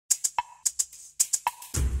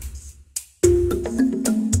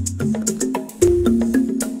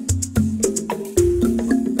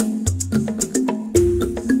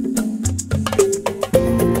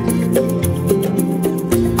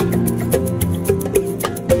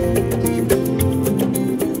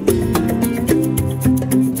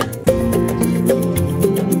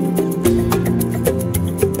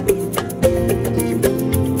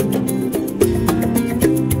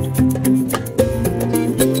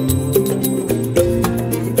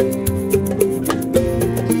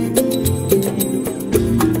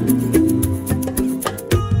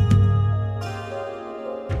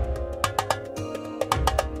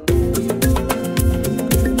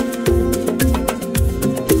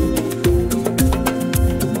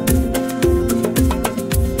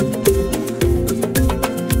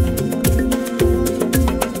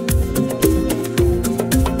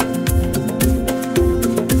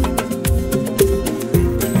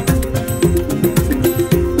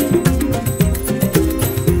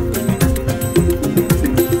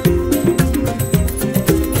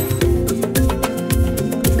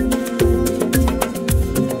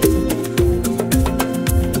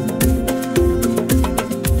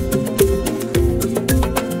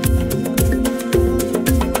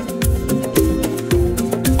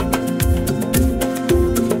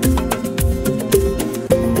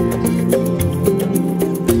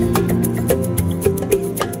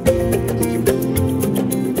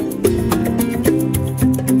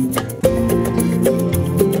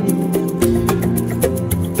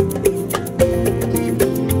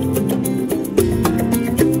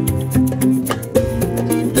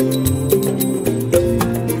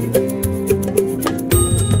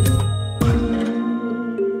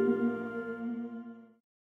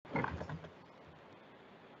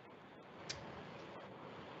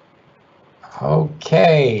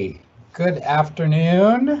Okay, good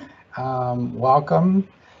afternoon. Welcome.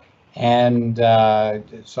 And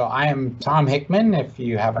so I am Tom Hickmann, if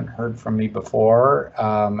you haven't heard from me before,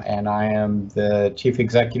 and I am the Chief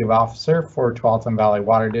Executive Officer for Tualatin Valley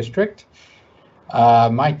Water District.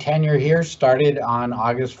 My tenure here started on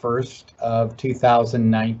August 1st of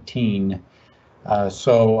 2019.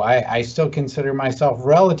 So I still consider myself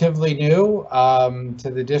relatively new to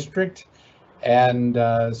the district. And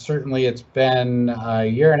certainly it's been a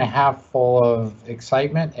year and a half full of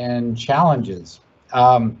excitement and challenges.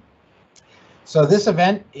 So this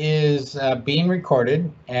event is being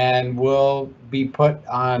recorded and will be put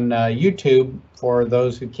on YouTube for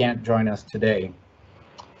those who can't join us today.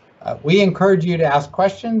 We encourage you to ask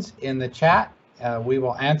questions in the chat. We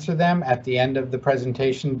will answer them at the end of the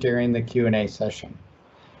presentation during the Q&A session.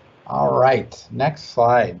 All right, next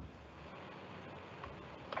slide.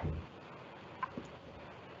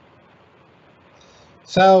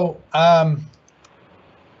 So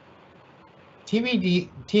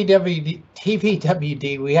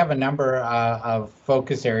TVWD, we have a number of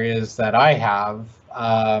focus areas that I have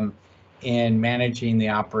in managing the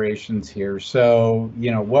operations here. So,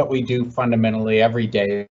 you know, what we do fundamentally every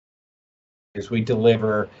day is we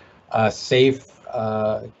deliver a safe,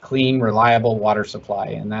 clean, reliable water supply.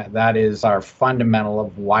 And that is our fundamental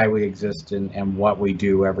of why we exist and what we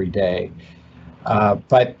do every day.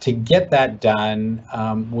 But to get that done,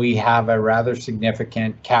 we have a rather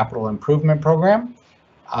significant capital improvement program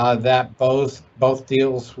that both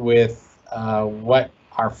deals with what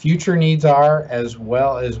our future needs are as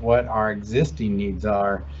well as what our existing needs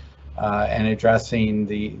are, and addressing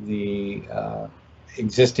the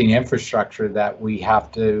existing infrastructure that we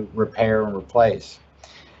have to repair and replace.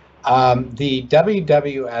 The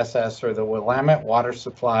WWSS, or the Willamette Water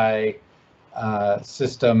Supply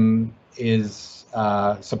System, is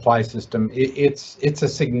supply system. It's a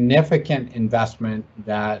significant investment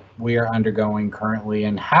that we are undergoing currently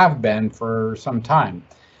and have been for some time.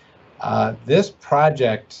 This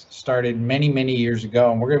project started many years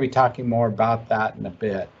ago, and we're going to be talking more about that in a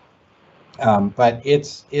bit. But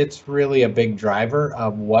it's really a big driver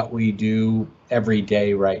of what we do every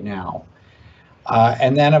day right now.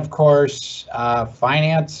 And then, of course,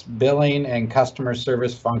 finance, billing, and customer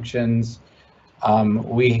service functions.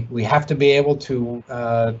 We have to be able to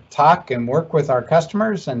talk and work with our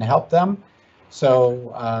customers and help them.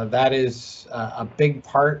 So that is a big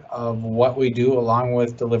part of what we do, along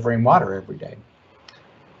with delivering water every day.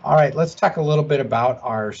 All right, let's talk a little bit about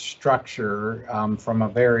our structure from a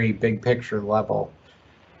very big picture level.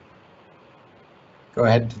 Go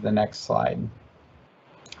ahead to the next slide.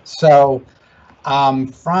 So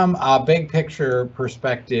from a big picture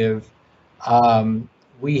perspective,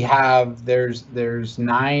 we have, there's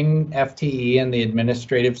 9 FTE in the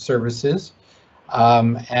administrative services.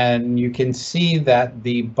 And you can see that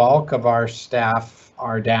the bulk of our staff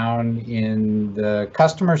are down in the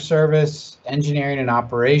customer service, engineering and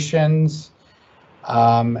operations,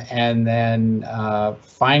 and then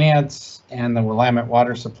finance and the Willamette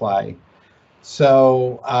water supply.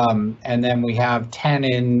 So, and then we have 10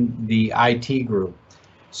 in the IT group.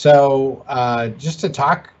 So just to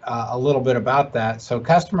talk a little bit about that. So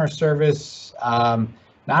customer service,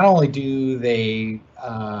 not only do they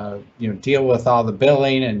deal with all the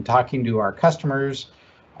billing and talking to our customers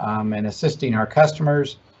and assisting our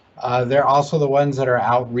customers, they're also the ones that are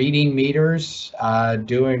out reading meters,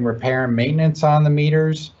 doing repair and maintenance on the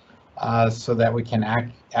meters so that we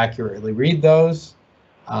can accurately read those.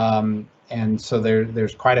 And so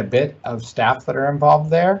there's quite a bit of staff that are involved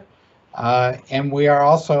there. And we are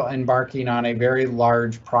also embarking on a very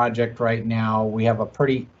large project right now. We have a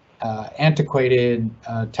pretty antiquated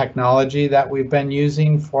technology that we've been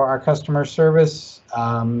using for our customer service,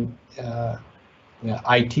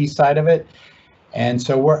 IT side of it. And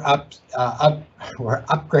so we're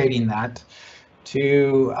upgrading that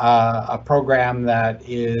to a program that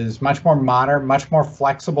is much more modern, much more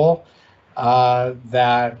flexible,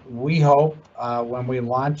 that we hope when we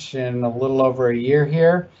launch in a little over a year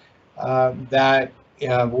here, that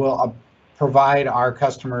will provide our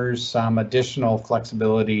customers some additional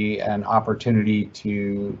flexibility and opportunity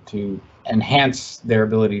to enhance their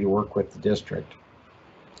ability to work with the district.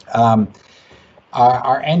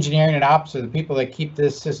 Our engineering and ops are the people that keep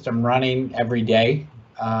this system running every day,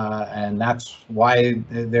 and that's why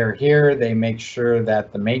they're here. They make sure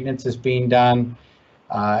that the maintenance is being done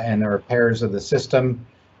and the repairs of the system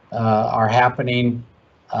are happening.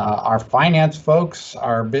 Our finance folks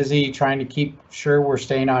are busy trying to keep sure we're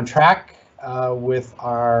staying on track with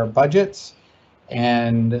our budgets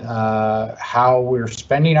and how we're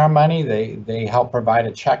spending our money. They help provide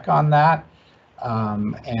a check on that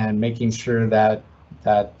and making sure that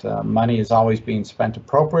money is always being spent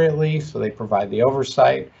appropriately, so they provide the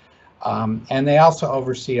oversight. And they also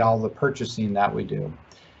oversee all the purchasing that we do.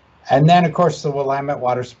 And then, of course, the Willamette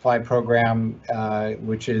Water Supply Program,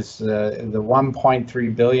 which is the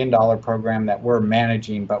 $1.3 billion program that we're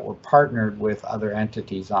managing, but we're partnered with other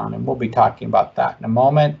entities on, and we'll be talking about that in a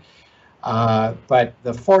moment. But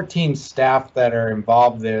the 14 staff that are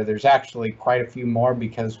involved there, there's actually quite a few more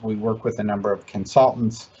because we work with a number of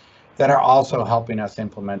consultants that are also helping us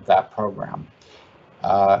implement that program.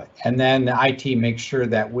 And then the IT makes sure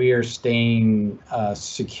that we are staying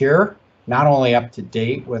secure, not only up to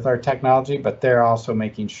date with our technology, but they're also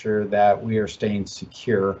making sure that we are staying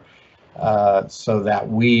secure so that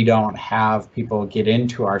we don't have people get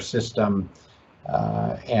into our system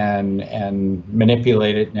and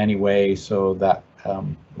manipulate it in any way. So that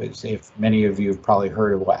if many of you have probably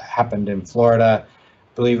heard of what happened in Florida,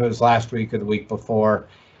 I believe it was last week or the week before.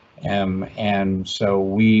 And so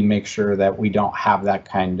we make sure that we don't have that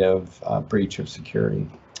kind of breach of security.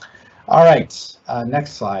 All right,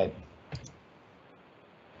 next slide.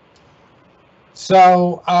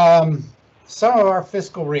 So some of our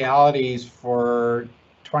fiscal realities for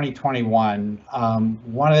 2021,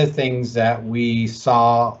 one of the things that we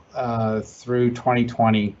saw through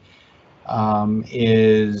 2020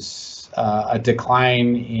 is a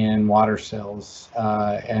decline in water sales,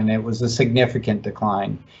 and it was a significant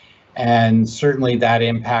decline. And certainly that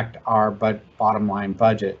impacted our bottom line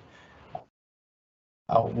budget.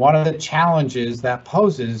 One of the challenges that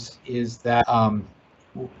poses is that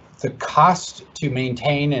the cost to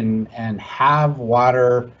maintain and have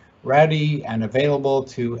water ready and available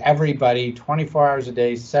to everybody 24 hours a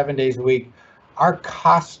day, 7 days a week, our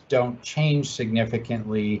costs don't change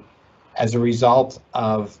significantly as a result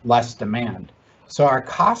of less demand. So our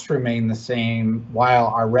costs remain the same while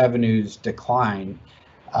our revenues decline.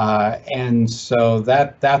 And so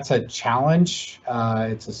that's a challenge.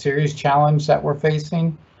 It's a serious challenge that we're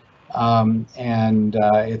facing. And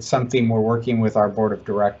it's something we're working with our board of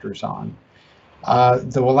directors on.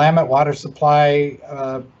 The Willamette Water Supply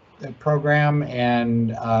Program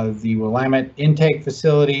and the Willamette Intake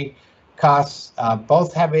Facility costs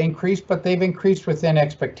both have increased, but they've increased within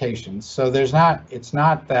expectations. So it's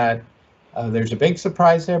not that there's a big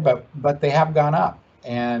surprise there, but they have gone up.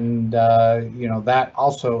 And that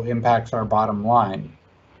also impacts our bottom line.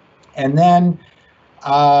 And then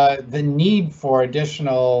the need for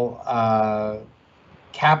additional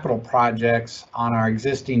capital projects on our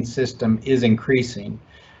existing system is increasing.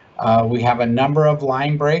 We have a number of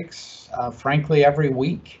line breaks, frankly, every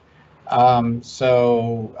week.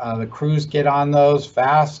 So the crews get on those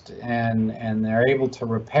fast and they're able to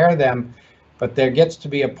repair them but there gets to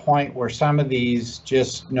be a point where some of these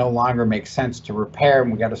just no longer make sense to repair,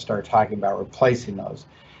 and we got to start talking about replacing those.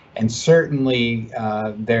 And certainly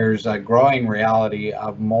there's a growing reality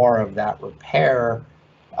of more of that repair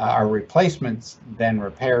or replacements than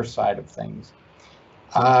repair side of things.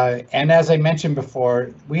 And as I mentioned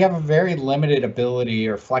before, we have a very limited ability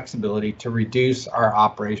or flexibility to reduce our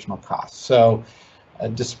operational costs. So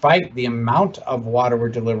despite the amount of water we're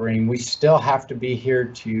delivering, we still have to be here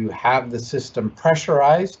to have the system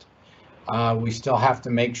pressurized. We still have to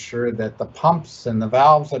make sure that the pumps and the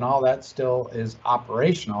valves and all that still is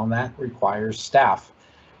operational, and that requires staff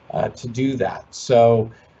to do that. So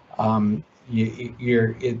we're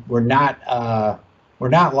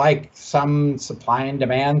not like some supply and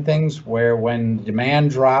demand things where when demand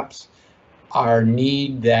drops, our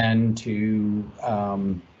need then to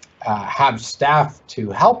have staff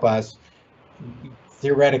to help us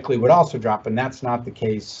theoretically would also drop, and that's not the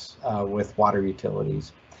case with water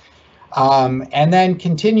utilities. And then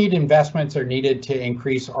continued investments are needed to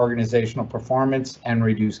increase organizational performance and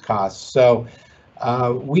reduce costs. So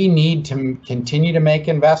we need to continue to make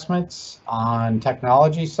investments on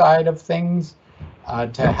technology side of things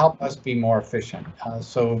to help us be more efficient.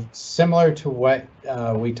 So similar to what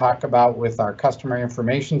we talk about with our customer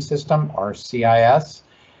information system, or CIS,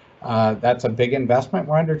 that's a big investment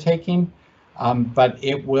we're undertaking, but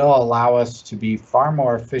it will allow us to be far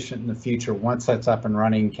more efficient in the future once that's up and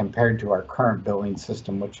running compared to our current billing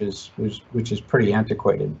system, which is pretty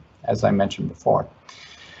antiquated, as I mentioned before.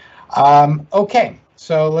 Okay,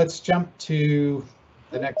 so let's jump to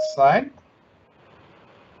the next slide.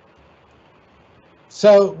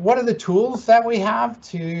 So what are the tools that we have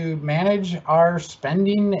to manage our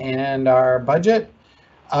spending and our budget?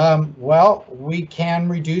 Well, we can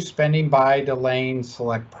reduce spending by delaying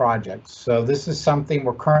select projects. So this is something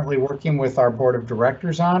we're currently working with our board of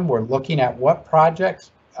directors on. We're looking at what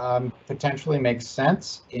projects potentially make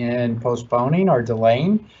sense in postponing or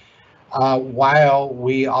delaying, while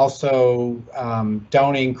we also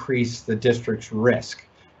don't increase the district's risk.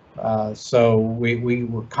 So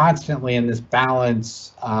we're constantly in this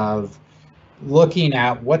balance of looking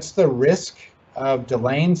at what's the risk of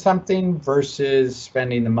delaying something versus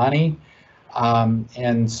spending the money.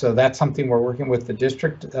 And so that's something we're working with the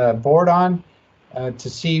district board on to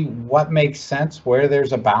see what makes sense, where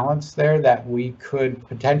there's a balance there that we could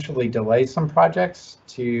potentially delay some projects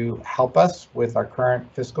to help us with our current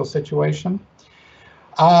fiscal situation.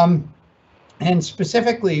 And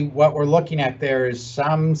specifically, what we're looking at there is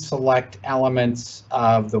some select elements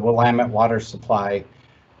of the Willamette water supply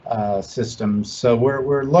systems. So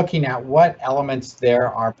we're looking at what elements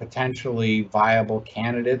there are potentially viable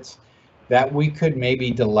candidates that we could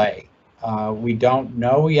maybe delay. We don't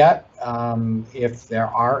know yet if there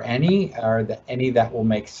are any or any that will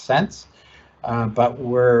make sense, but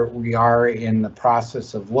we are in the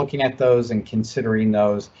process of looking at those and considering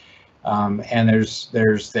those. And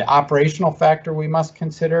there's the operational factor we must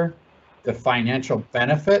consider, the financial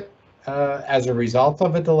benefit as a result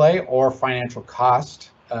of a delay, or financial cost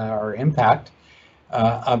or impact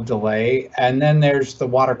of delay, and then there's the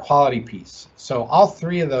water quality piece. So all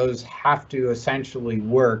three of those have to essentially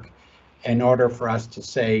work in order for us to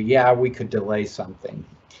say, yeah, we could delay something.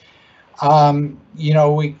 You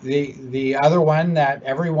know, the other one that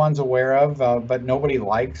everyone's aware of, but nobody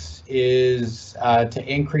likes, is to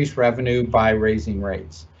increase revenue by raising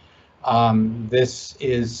rates. This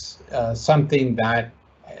is something that,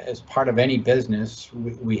 as part of any business,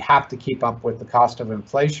 we have to keep up with the cost of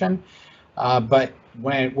inflation. But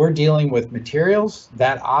when we're dealing with materials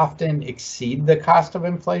that often exceed the cost of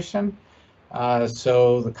inflation,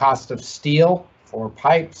 so the cost of steel for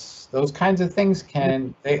pipes, those kinds of things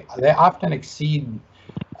they often exceed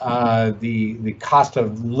the cost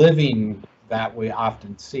of living that we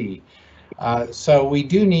often see. So we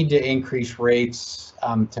do need to increase rates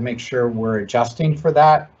to make sure we're adjusting for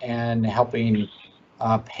that and helping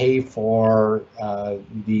pay for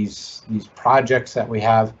these projects that we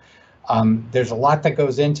have. There's a lot that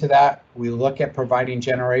goes into that. We look at providing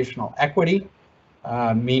generational equity,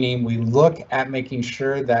 meaning we look at making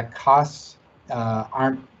sure that costs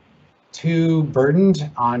aren't too burdened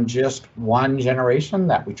on just one generation,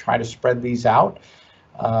 that we try to spread these out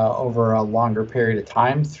over a longer period of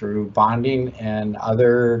time through bonding and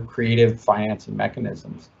other creative financing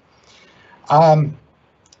mechanisms.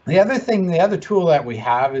 The other tool that we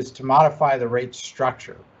have is to modify the rate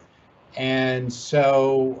structure. And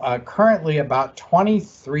so currently about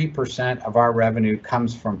 23% of our revenue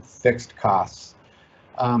comes from fixed costs.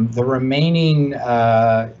 The remaining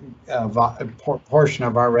portion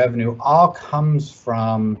of our revenue all comes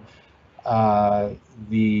from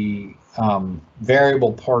the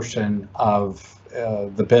variable portion of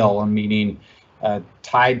the bill, meaning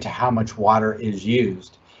tied to how much water is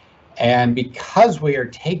used. And because we are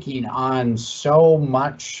taking on so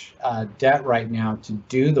much debt right now to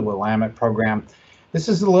do the Willamette program, this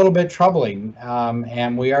is a little bit troubling.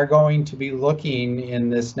 And we are going to be looking in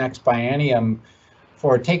this next biennium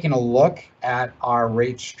for taking a look at our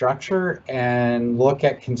rate structure and look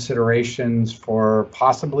at considerations for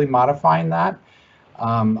possibly modifying that.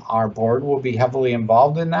 Our board will be heavily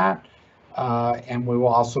involved in that. And we will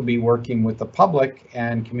also be working with the public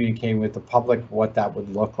and communicating with the public what that would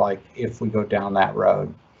look like if we go down that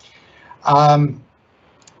road.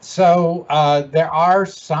 So there are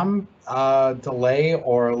some delay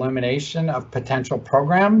or elimination of potential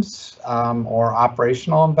programs or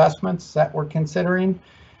operational investments that we're considering.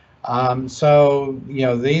 So,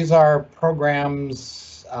 these are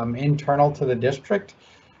programs internal to the district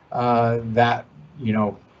that,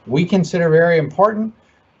 we consider very important,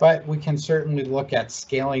 but we can certainly look at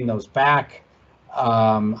scaling those back.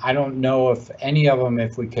 I don't know if any of them,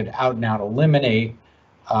 if we could out and out eliminate,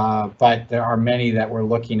 but there are many that we're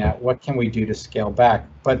looking at what can we do to scale back.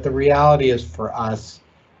 But the reality is for us,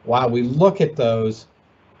 while we look at those,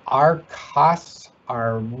 our costs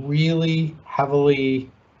are really heavily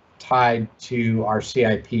tied to our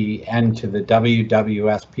CIP and to the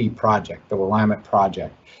WWSP project, the Willamette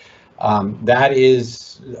project. That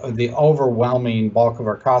is the overwhelming bulk of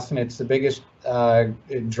our costs, and it's the biggest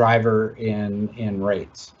driver in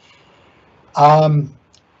rates.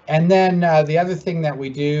 And then the other thing that we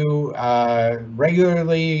do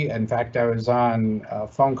regularly, in fact, I was on a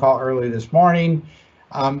phone call early this morning,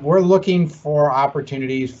 we're looking for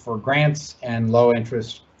opportunities for grants and low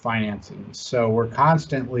interest financing. So we're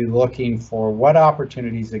constantly looking for what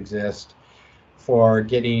opportunities exist for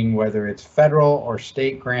getting, whether it's federal or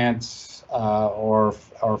state grants or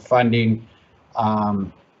funding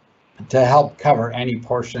to help cover any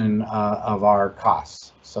portion of our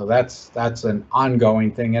costs. So that's an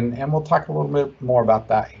ongoing thing, and we'll talk a little bit more about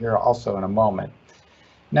that here also in a moment.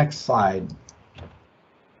 Next slide.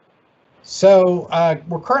 So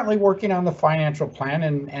we're currently working on the financial plan,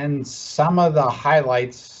 and some of the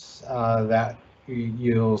highlights that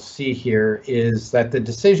you'll see here is that the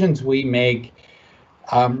decisions we make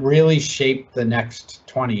really shape the next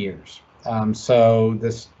 20 years. So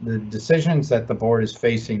the decisions that the board is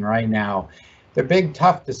facing right now, they're big,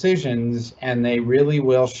 tough decisions, and they really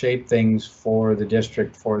will shape things for the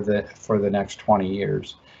district for the next 20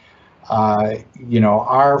 years.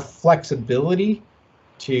 Our flexibility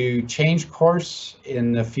to change course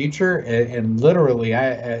in the future, and literally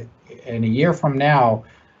in a year from now,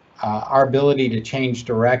 our ability to change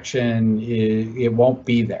direction, it won't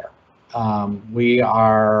be there. We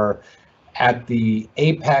are at the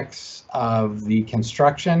apex of the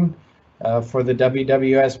construction for the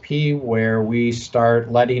WWSP, where we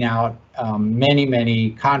start letting out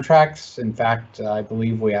many contracts. In fact, I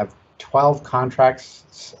believe we have 12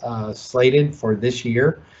 contracts slated for this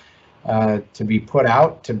year to be put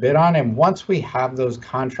out to bid on. And once we have those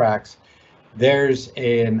contracts, there's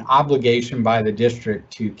an obligation by the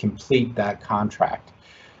district to complete that contract.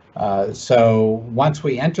 So once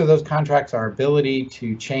we enter those contracts, our ability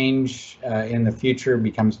to change in the future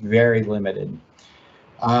becomes very limited.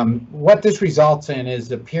 What this results in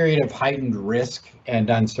is a period of heightened risk and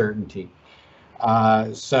uncertainty.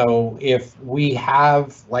 So if we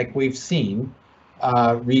have, like we've seen,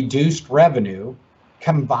 reduced revenue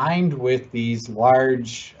combined with these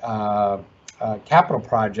large capital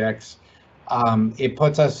projects, it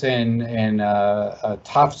puts us in a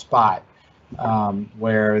tough spot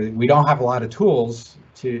where we don't have a lot of tools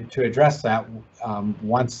to address that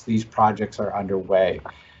once these projects are underway.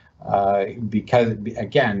 Because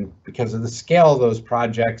of the scale of those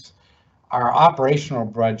projects, our operational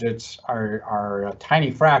budgets are a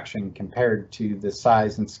tiny fraction compared to the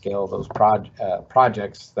size and scale of those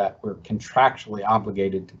projects that we're contractually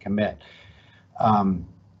obligated to commit.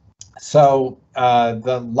 So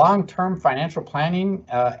the long-term financial planning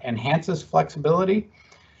enhances flexibility.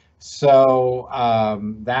 So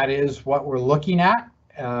that is what we're looking at.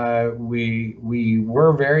 We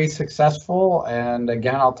were very successful, and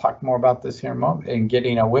again, I'll talk more about this here in a moment, in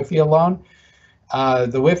getting a WIFIA loan.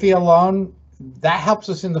 The WIFIA loan, that helps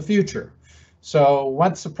us in the future. So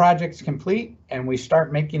once the project's complete and we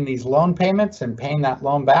start making these loan payments and paying that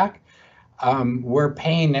loan back, we're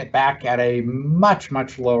paying it back at a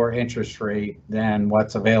much lower interest rate than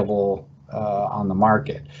what's available on the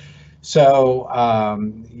market. So,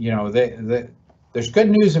 there's good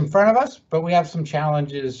news in front of us, but we have some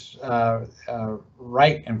challenges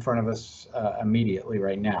right in front of us immediately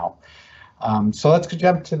right now. So let's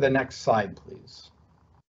jump to the next slide, please.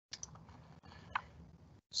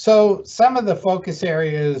 So some of the focus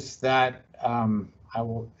areas that I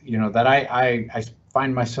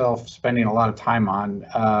find myself spending a lot of time on.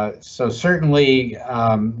 So certainly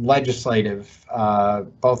legislative,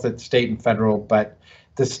 both at state and federal, but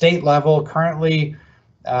the state level currently,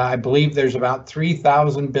 I believe there's about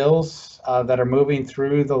 3,000 bills that are moving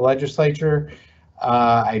through the legislature.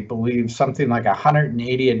 I believe something like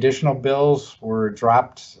 180 additional bills were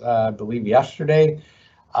dropped, I believe yesterday.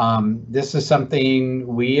 This is something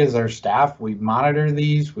we as our staff, we monitor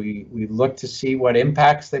these, we look to see what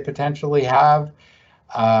impacts they potentially have.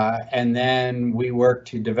 And then we work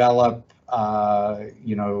to develop,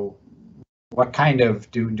 what kind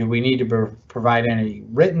of, do we need to provide any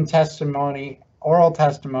written testimony, oral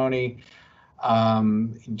testimony?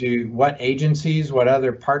 What agencies, what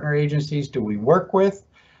other partner agencies do we work with?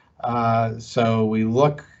 So we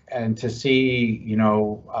look and to see,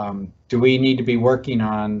 do we need to be working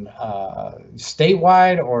on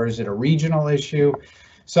statewide, or is it a regional issue?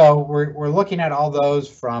 So we're looking at all those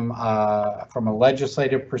from a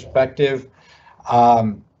legislative perspective.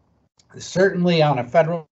 Certainly on a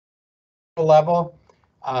federal level,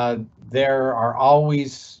 there are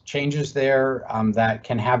always changes there that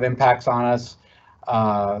can have impacts on us.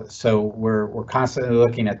 So we're constantly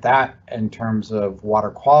looking at that in terms of water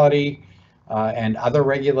quality and other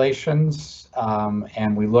regulations,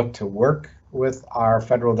 and we look to work with our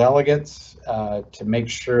federal delegates to make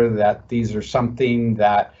sure that these are something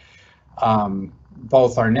that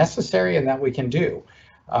both are necessary and that we can do.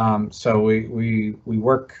 So we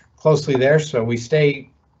work closely there, so we stay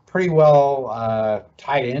pretty well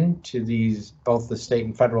tied into these, both the state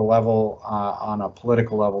and federal level on a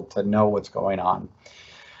political level, to know what's going on.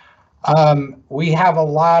 We have a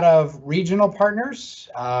lot of regional partners.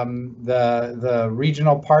 The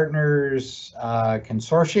Regional Partners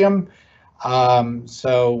Consortium.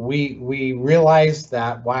 So we realize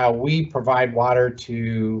that while we provide water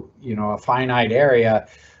to a finite area,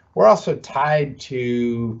 we're also tied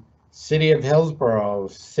to City of Hillsborough,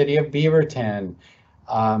 City of Beaverton,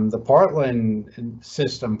 the Portland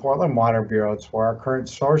system, Portland Water Bureau. It's where our current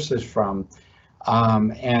source is from.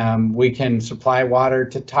 And we can supply water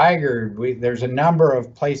to Tigard. There's a number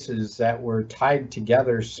of places that we're tied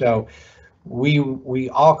together. So we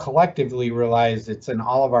all collectively realize it's in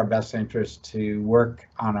all of our best interest to work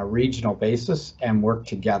on a regional basis and work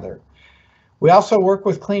together. We also work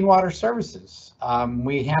with Clean Water Services.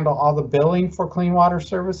 We handle all the billing for Clean Water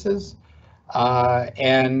Services,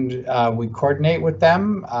 and we coordinate with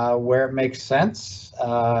them where it makes sense,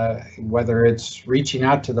 whether it's reaching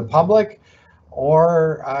out to the public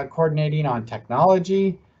or coordinating on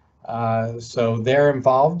technology. So they're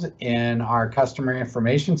involved in our customer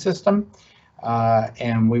information system,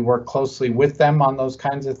 and we work closely with them on those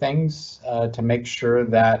kinds of things to make sure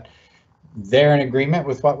that they're in agreement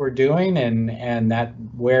with what we're doing, and that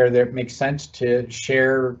where it makes sense to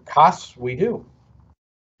share costs, we do.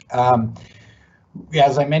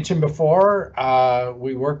 As I mentioned before,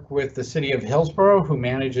 we work with the City of Hillsborough, who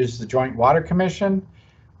manages the Joint Water Commission,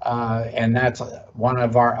 and that's one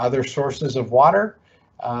of our other sources of water.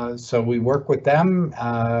 So we work with them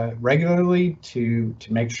regularly to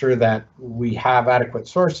make sure that we have adequate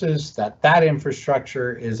sources, that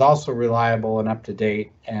infrastructure is also reliable and up to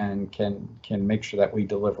date, and can make sure that we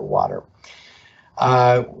deliver water.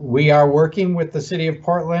 We are working with the City of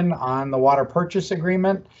Portland on the water purchase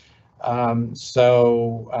agreement.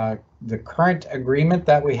 So the current agreement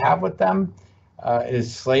that we have with them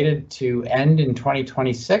is slated to end in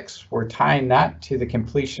 2026. We're tying that to the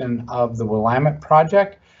completion of the Willamette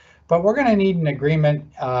project, but we're going to need an agreement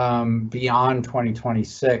beyond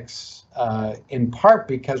 2026, in part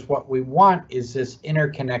because what we want is this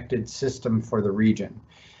interconnected system for the region.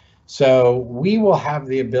 So we will have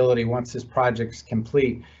the ability, once this project's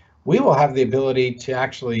complete, we will have the ability to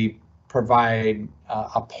actually provide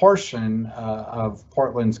a portion of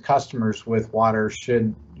Portland's customers with water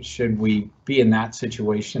should we be in that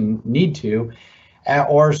situation, need to,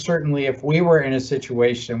 or certainly if we were in a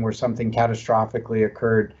situation where something catastrophically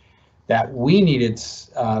occurred that we needed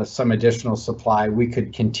some additional supply, we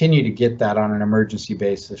could continue to get that on an emergency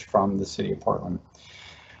basis from the City of Portland.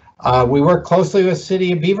 We work closely with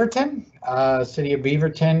City of Beaverton. City of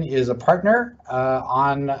Beaverton is a partner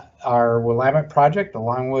on our Willamette project,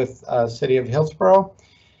 along with City of Hillsborough.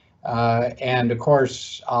 And of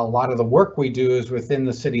course, a lot of the work we do is within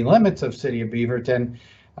the city limits of City of Beaverton.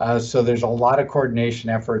 So there's a lot of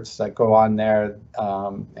coordination efforts that go on there,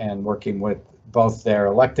 and working with both their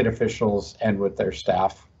elected officials and with their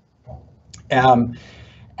staff. And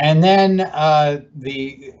And then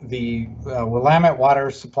the Willamette water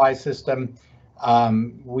supply system,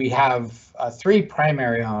 we have three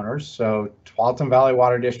primary owners. So Tualatin Valley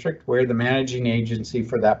Water District, we're the managing agency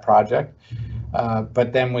for that project.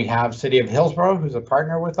 But then we have City of Hillsborough, who's a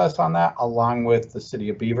partner with us on that, along with the City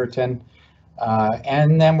of Beaverton.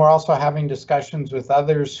 And then we're also having discussions with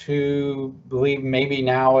others who believe maybe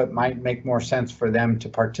now it might make more sense for them to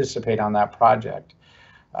participate on that project.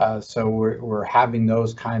 So we're having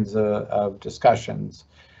those kinds of discussions.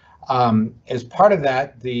 As part of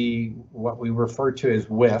that, what we refer to as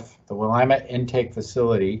WIF, the Willamette Intake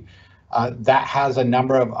Facility, that has a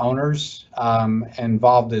number of owners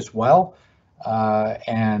involved as well.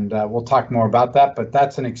 And we'll talk more about that, but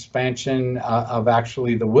that's an expansion of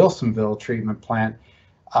actually the Wilsonville treatment plant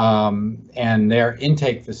and their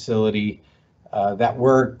intake facility that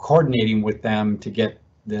we're coordinating with them to get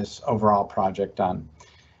this overall project done.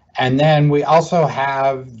 And then we also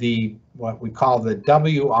have what we call the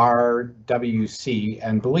WRWC,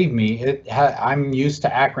 and believe me, I'm used to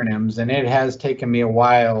acronyms, and it has taken me a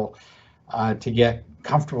while to get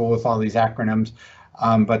comfortable with all these acronyms.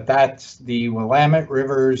 But that's the Willamette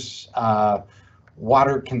Rivers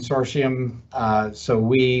Water Consortium. So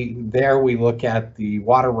we look at the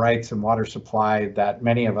water rights and water supply that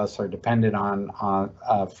many of us are dependent on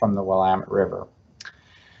from the Willamette River.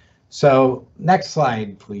 So next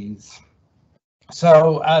slide, please.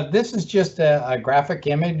 So this is just a graphic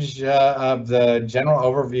image of the general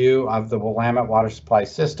overview of the Willamette water supply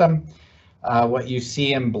system. What you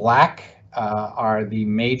see in black are the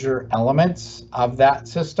major elements of that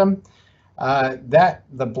system.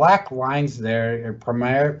 The black lines there are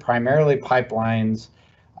primarily pipelines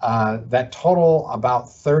that total about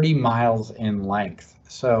 30 miles in length.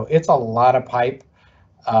 So it's a lot of pipe,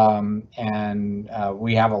 and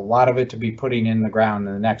we have a lot of it to be putting in the ground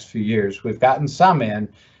in the next few years. We've gotten some in,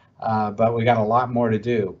 but we got a lot more to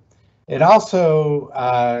do. It also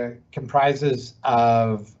comprises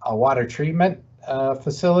of a water treatment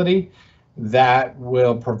facility that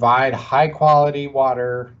will provide high quality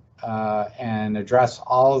water and address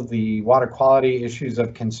all of the water quality issues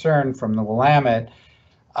of concern from the Willamette.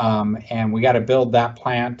 And we got to build that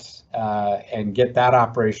plant and get that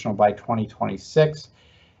operational by 2026.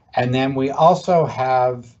 And then we also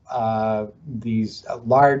have these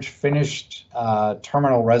large finished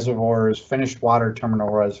terminal reservoirs, finished water terminal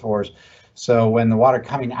reservoirs. So when the water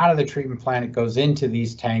coming out of the treatment plant, it goes into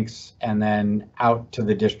these tanks and then out to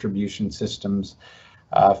the distribution systems,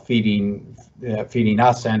 feeding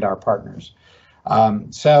us and our partners.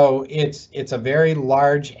 So it's a very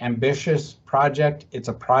large, ambitious project. It's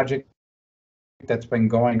a project that's been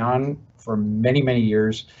going on for many, many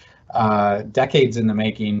years, decades in the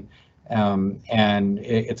making, and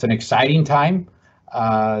it's an exciting time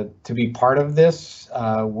to be part of this,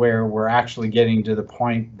 where we're actually getting to the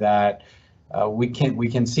point that we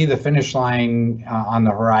can see the finish line on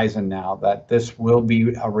the horizon now, that this will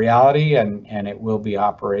be a reality and it will be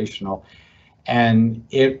operational. And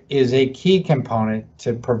it is a key component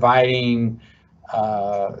to providing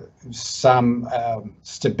some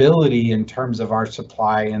stability in terms of our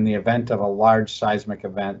supply in the event of a large seismic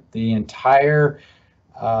event. The entire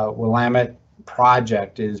Willamette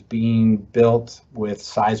project is being built with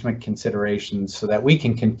seismic considerations so that we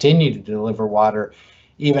can continue to deliver water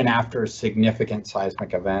even after a significant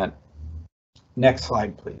seismic event. Next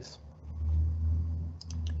slide, please.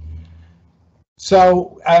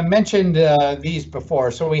 So I mentioned these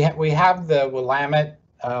before. So we have the Willamette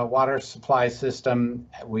water supply system.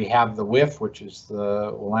 We have the WIF, which is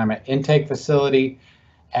the Willamette Intake Facility,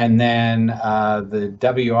 and then the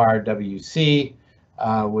WRWC,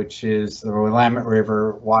 which is the Willamette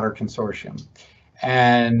River Water Consortium.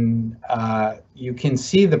 And you can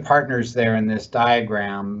see the partners there in this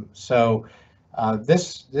diagram. So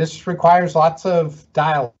this requires lots of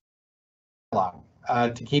dialogue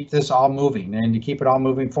to keep this all moving and to keep it all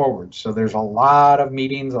moving forward. So there's a lot of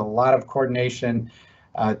meetings, a lot of coordination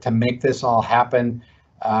to make this all happen.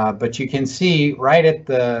 But you can see right at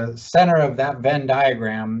the center of that Venn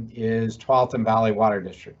diagram is Tualatin Valley Water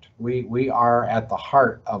District. We are at the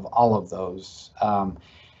heart of all of those.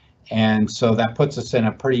 And so that puts us in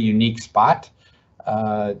a pretty unique spot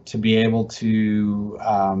to be able to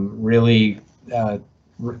really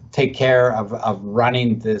take care of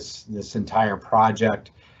running this entire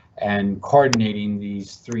project and coordinating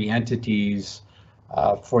these three entities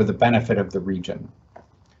for the benefit of the region.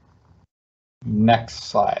 Next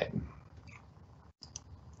slide.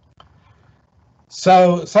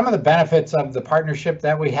 So some of the benefits of the partnership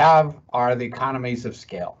that we have are the economies of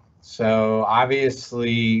scale. So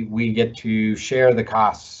obviously we get to share the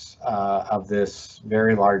costs of this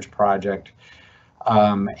very large project.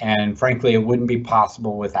 And frankly, it wouldn't be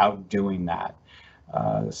possible without doing that.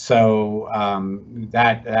 That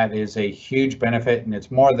is a huge benefit, and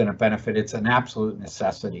it's more than a benefit, it's an absolute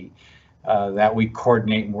necessity that we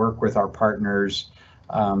coordinate and work with our partners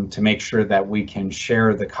to make sure that we can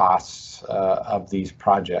share the costs of these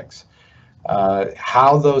projects.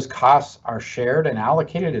 How those costs are shared and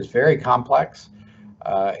allocated is very complex.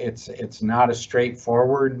 It's not a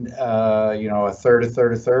straightforward, a third, a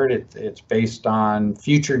third, a third. It's based on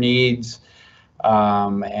future needs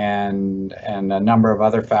and a number of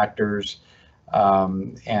other factors.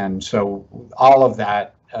 And so all of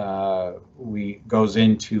that goes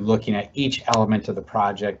into looking at each element of the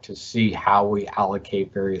project to see how we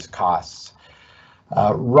allocate various costs.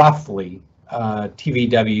 Roughly,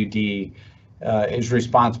 TVWD is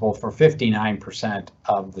responsible for 59%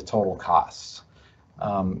 of the total costs,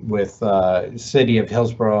 with City of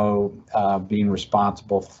Hillsborough being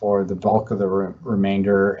responsible for the bulk of the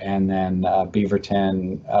remainder, and then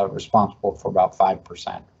Beaverton responsible for about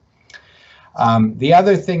 5%. The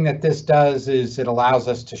other thing that this does is it allows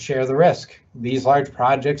us to share the risk. These large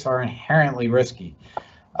projects are inherently risky.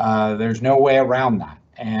 There's no way around that.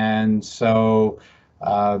 And so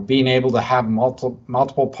being able to have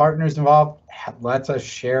multiple partners involved lets us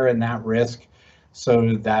share in that risk,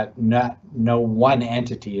 so that no one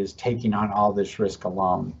entity is taking on all this risk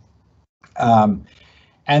alone. And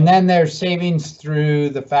then there's savings through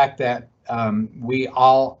the fact that we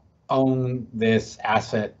all own this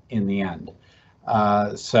asset in the end.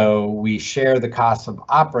 So we share the costs of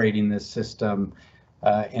operating this system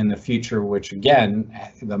in the future, which again,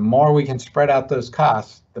 the more we can spread out those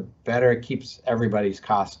costs, the better it keeps everybody's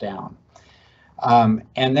costs down.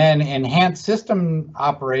 And then enhance system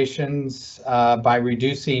operations by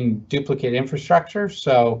reducing duplicate infrastructure.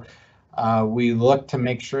 So we look to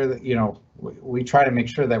make sure that, we try to make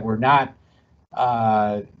sure that we're not,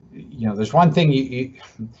 there's one thing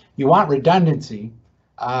you want redundancy,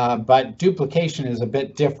 but duplication is a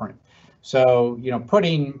bit different. So,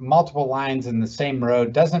 putting multiple lines in the same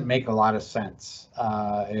road doesn't make a lot of sense.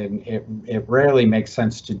 And it rarely makes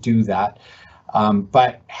sense to do that.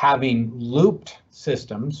 But having looped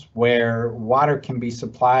systems where water can be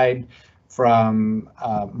supplied from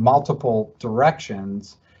multiple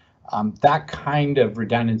directions, that kind of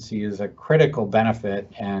redundancy is a critical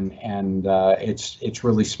benefit, and it's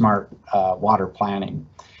really smart water planning.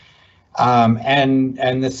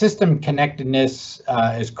 And the system connectedness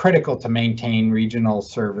is critical to maintain regional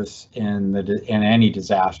service in any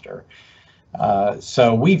disaster.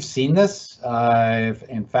 So we've seen this.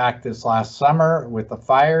 In fact, this last summer with the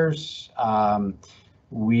fires,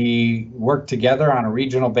 we worked together on a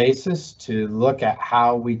regional basis to look at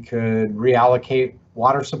how we could reallocate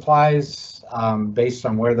water supplies based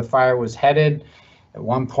on where the fire was headed. At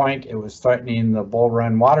one point, it was threatening the Bull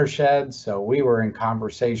Run watershed, so we were in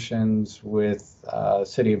conversations with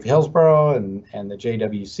City of Hillsborough and the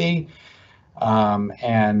JWC.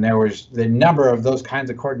 And there was the number of those kinds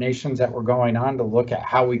of coordinations that were going on to look at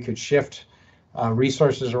how we could shift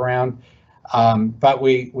resources around. But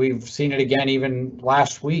we've seen it again even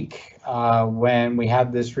last week when we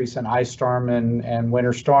had this recent ice storm and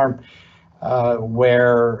winter storm,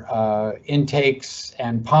 where intakes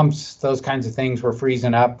and pumps, those kinds of things were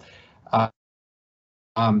freezing up.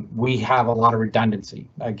 We have a lot of redundancy,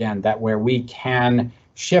 again, that where we can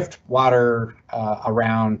shift water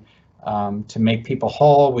around to make people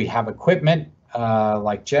whole. We have equipment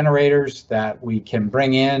like generators that we can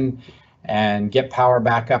bring in and get power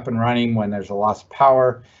back up and running when there's a loss of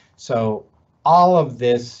power. So all of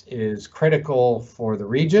this is critical for the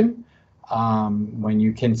region. When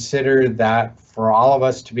you consider that for all of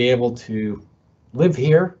us to be able to live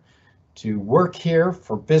here, to work here,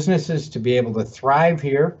 for businesses to be able to thrive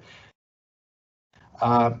here,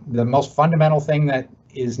 the most fundamental thing that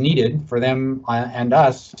is needed for them and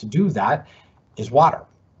us to do that is water.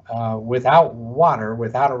 Without water,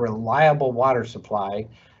 without a reliable water supply,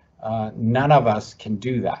 none of us can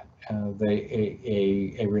do that.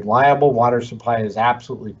 A reliable water supply is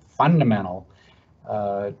absolutely fundamental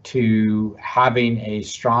to having a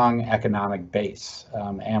strong economic base.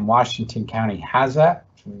 And Washington County has that.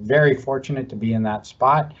 Very fortunate to be in that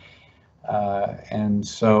spot. And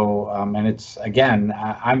so, and it's, again,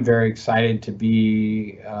 I'm very excited to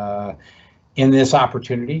be in this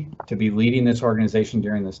opportunity, to be leading this organization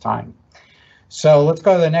during this time. So let's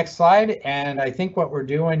go to the next slide. And I think what we're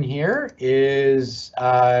doing here is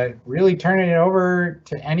really turning it over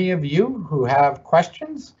to any of you who have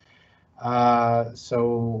questions. I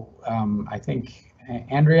think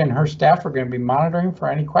Andrea and her staff are going to be monitoring for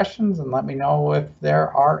any questions and let me know if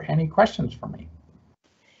there are any questions for me.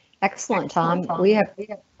 Excellent, Tom. We have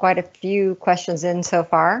quite a few questions in so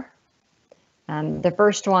far. The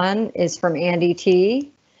first one is from Andy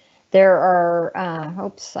T. There are,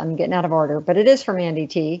 oops, I'm getting out of order, but it is from Andy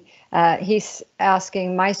T. He's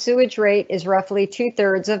asking, my sewage rate is roughly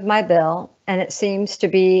 2/3 of my bill, and it seems to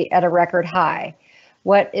be at a record high.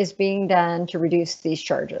 What is being done to reduce these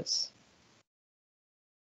charges?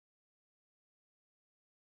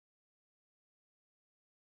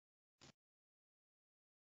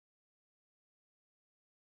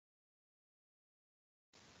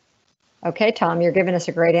 Okay, Tom, you're giving us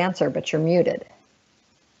a great answer, but you're muted.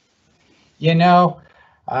 You know,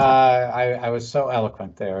 I was so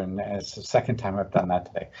eloquent there, and it's the second time I've done that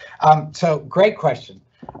today. So great question.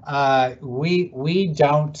 We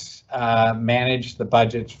don't manage the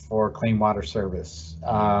budgets for clean water service,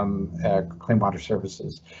 clean water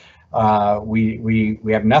services. We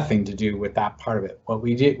have nothing to do with that part of it. What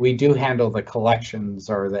we do handle the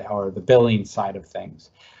collections or the billing side of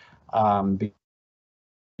things.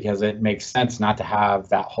 Because it makes sense not to have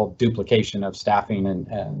that whole duplication of staffing,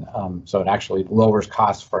 and so it actually lowers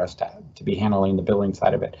costs for us to be handling the billing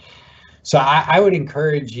side of it. So I would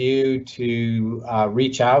encourage you to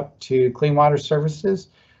reach out to Clean Water Services.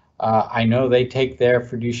 I know they take their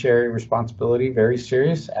fiduciary responsibility very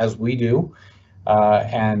serious, as we do,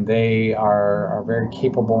 and they are very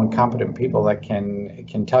capable and competent people that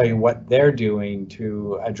can tell you what they're doing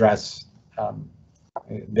to address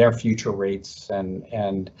their future rates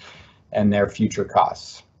and their future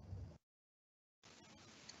costs.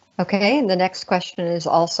 Okay, and the next question is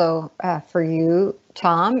also for you,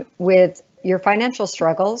 Tom. With your financial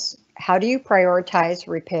struggles, how do you prioritize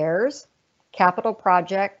repairs, capital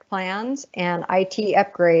project plans, and IT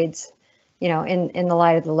upgrades, you know, in the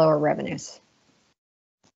light of the lower revenues?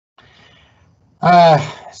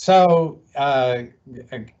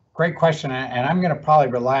 Great question, and I'm going to probably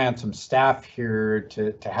rely on some staff here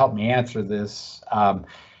to help me answer this.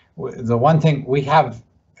 The one thing we have,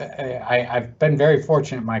 I've been very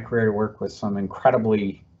fortunate in my career to work with some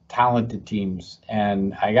incredibly talented teams,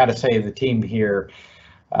 and I got to say the team here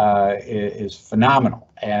is phenomenal.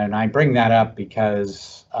 And I bring that up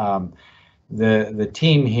because the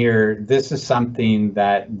team here, this is something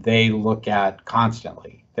that they look at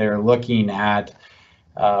constantly. They're looking at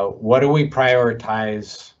what do we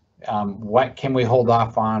prioritize? What can we hold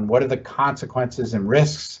off on? What are the consequences and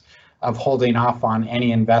risks of holding off on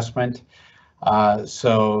any investment?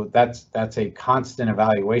 So that's a constant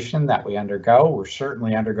evaluation that we undergo. We're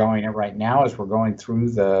certainly undergoing it right now as we're going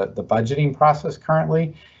through the budgeting process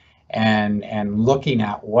currently, and looking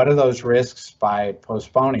at what are those risks by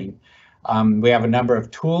postponing. We have a number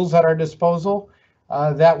of tools at our disposal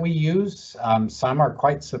that we use. Some are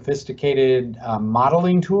quite sophisticated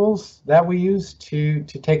modeling tools that we use to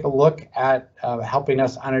take a look at helping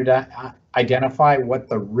us identify what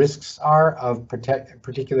the risks are of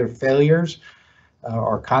particular failures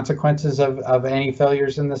or consequences of any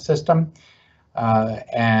failures in the system.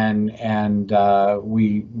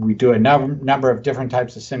 We do a number of different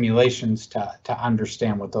types of simulations to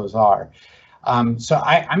understand what those are. So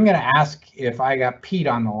I'm going to ask if I got Pete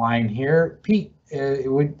on the line here. Pete,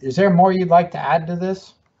 is there more you'd like to add to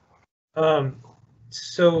this?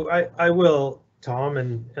 So I will, Tom,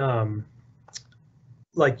 and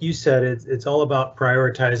like you said, it's all about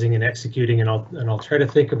prioritizing and executing, and I'll try to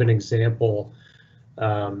think of an example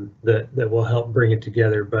that will help bring it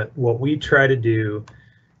together. But what we try to do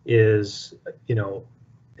is, you know,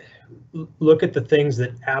 look at the things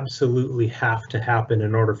that absolutely have to happen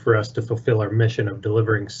in order for us to fulfill our mission of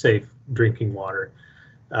delivering safe drinking water.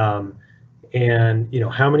 And, you know,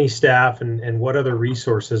 how many staff and what other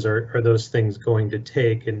resources are those things going to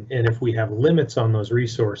take? And if we have limits on those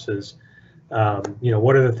resources, you know,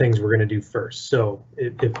 what are the things we're going to do first? So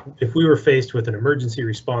if we were faced with an emergency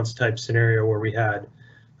response type scenario where we had,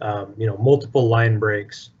 you know, multiple line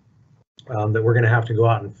breaks that we're going to have to go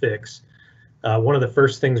out and fix, one of the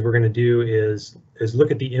first things we're going to do is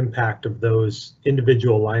look at the impact of those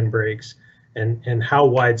individual line breaks and how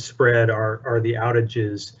widespread are the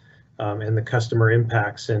outages and the customer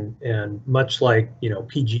impacts, and much like, you know,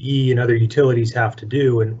 PGE and other utilities have to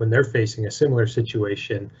do, and when they're facing a similar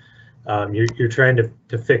situation, you're trying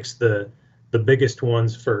to fix the biggest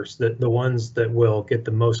ones first, the ones that will get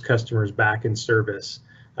the most customers back in service,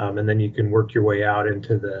 and then you can work your way out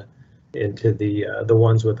into the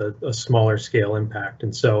ones with a smaller scale impact.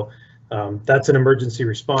 And so that's an emergency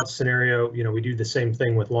response scenario. You know, we do the same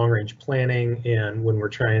thing with long range planning, and when we're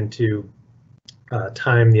trying to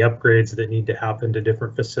time the upgrades that need to happen to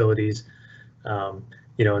different facilities.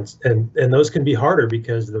 And those can be harder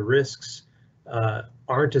because the risks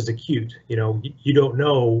aren't as acute. You don't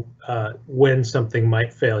know when something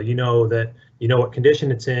might fail. You know what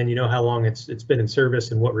condition it's in, how long it's been in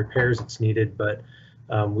service and what repairs it's needed, but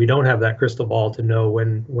we don't have that crystal ball to know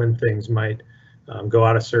when things might go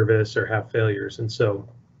out of service or have failures. And so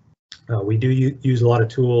we do use a lot of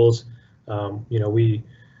tools. We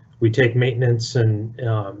take maintenance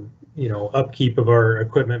and upkeep of our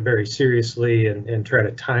equipment very seriously and try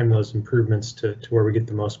to time those improvements to where we get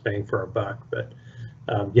the most bang for our buck. But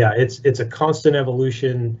yeah, it's a constant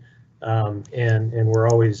evolution, and we're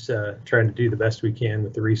always trying to do the best we can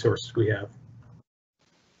with the resources we have.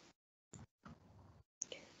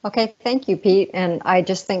 Okay, thank you, Pete. And I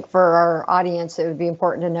just think for our audience, it would be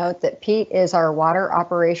important to note that Pete is our Water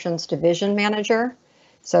Operations Division Manager.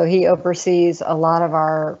 So he oversees a lot of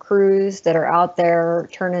our crews that are out there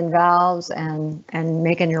turning valves and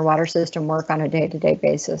making your water system work on a day-to-day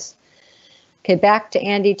basis. Okay, back to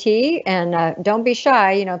Andy T. And don't be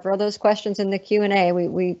shy, throw those questions in the Q&A.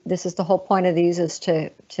 This is the whole point of these, is to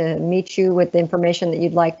meet you with the information that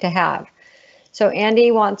you'd like to have. So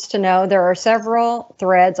Andy wants to know, there are several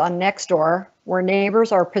threads on Nextdoor where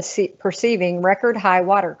neighbors are perceiving record high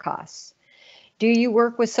water costs. Do you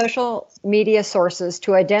work with social media sources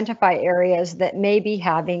to identify areas that may be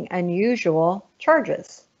having unusual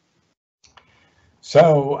charges?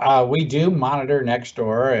 So we do monitor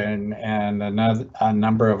Nextdoor and a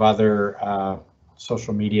number of other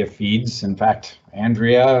social media feeds. In fact,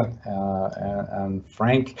 Andrea and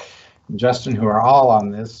Frank and Justin, who are all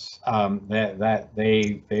on this, that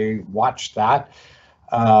they watch that.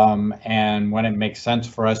 And when it makes sense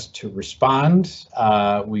for us to respond,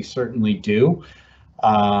 we certainly do.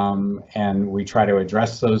 And we try to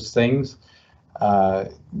address those things.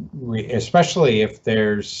 Especially if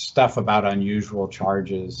there's stuff about unusual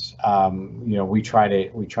charges, we try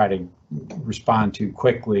to respond to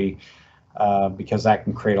quickly, because that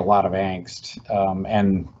can create a lot of angst.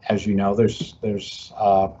 And as you know, there's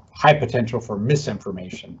high potential for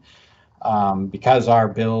misinformation, because our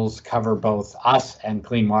bills cover both us and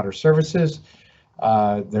Clean Water Services.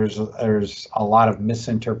 There's a lot of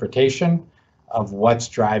misinterpretation of what's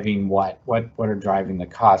driving what are driving the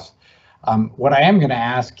costs. What I am going to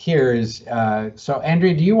ask here is, so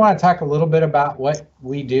Andrea, do you want to talk a little bit about what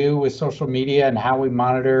we do with social media and how we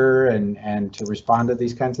monitor and to respond to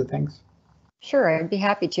these kinds of things? Sure, I'd be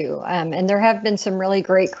happy to. And there have been some really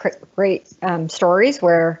great stories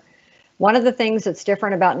where one of the things that's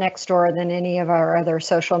different about Nextdoor than any of our other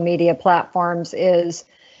social media platforms is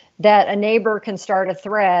that a neighbor can start a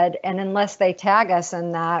thread, and unless they tag us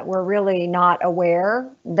in that, we're really not aware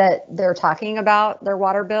that they're talking about their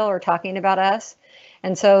water bill or talking about us.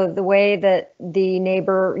 And so the way that the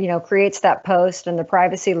neighbor, creates that post and the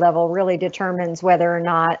privacy level really determines whether or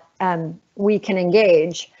not we can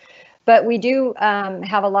engage. But we do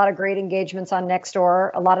have a lot of great engagements on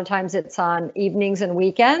Nextdoor. A lot of times it's on evenings and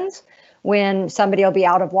weekends when somebody will be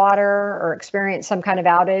out of water or experience some kind of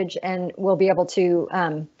outage, and we'll be able to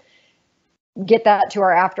get that to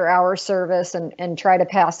our after hours service and try to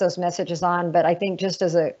pass those messages on. But I think just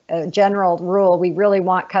as a general rule, we really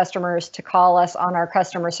want customers to call us on our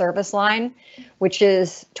customer service line, which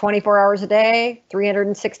is 24 hours a day,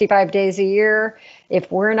 365 days a year.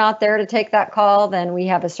 If we're not there to take that call, then we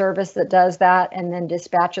have a service that does that and then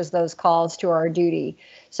dispatches those calls to our duty.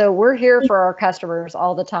 So we're here for our customers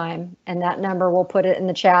all the time. And that number, we'll put it in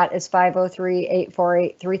the chat, is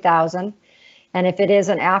 503-848-3000. And if it is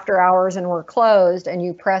an after hours and we're closed and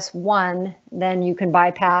you press 1, then you can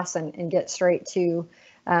bypass and get straight to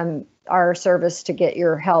our service to get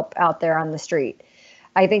your help out there on the street.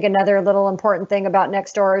 I think another little important thing about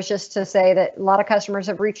Nextdoor is just to say that a lot of customers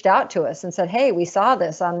have reached out to us and said, hey, we saw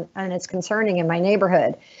this and it's concerning in my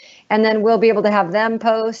neighborhood. And then we'll be able to have them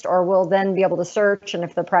post, or we'll then be able to search. And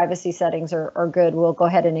if the privacy settings are good, we'll go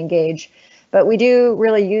ahead and engage. But we do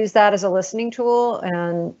really use that as a listening tool.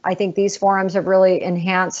 And I think these forums have really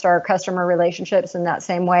enhanced our customer relationships in that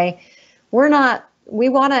same way. We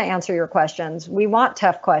want to answer your questions. We want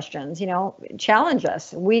tough questions, challenge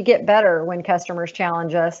us. We get better when customers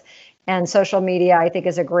challenge us. And social media, I think,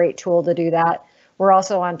 is a great tool to do that. We're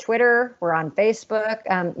also on Twitter. We're on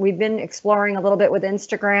Facebook. We've been exploring a little bit with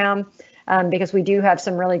Instagram because we do have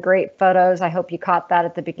some really great photos. I hope you caught that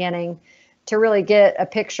at the beginning, to really get a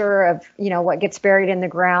picture of, what gets buried in the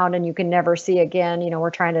ground and you can never see again. We're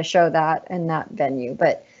trying to show that in that venue.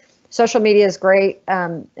 But social media is great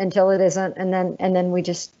until it isn't, and then we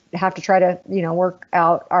just have to try to, work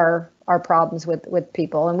out our problems with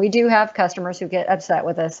people. And we do have customers who get upset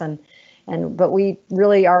with us, and But we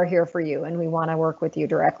really are here for you, and we want to work with you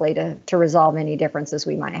directly to resolve any differences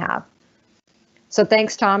we might have. So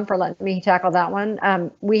thanks, Tom, for letting me tackle that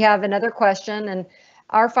one. We have another question, and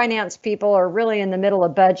our finance people are really in the middle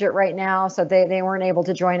of budget right now, so they weren't able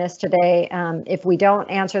to join us today. If we don't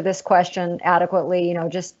answer this question adequately,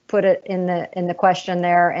 just put it in the question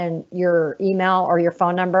there and your email or your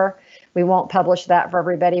phone number. We won't publish that for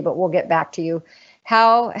everybody, but we'll get back to you.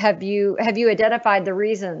 How have you identified the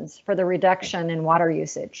reasons for the reduction in water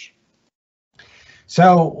usage?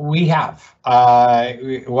 So we have,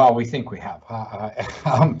 well, we think we have.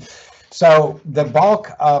 So the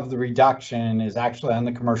bulk of the reduction is actually on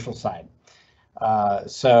the commercial side.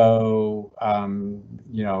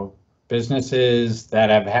 Businesses that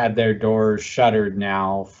have had their doors shuttered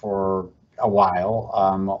now for a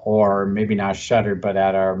while, or maybe not shuttered, but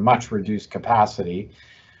at a much reduced capacity,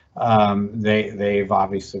 they've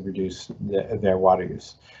obviously reduced their water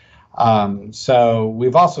use. So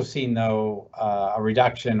we've also seen, though, a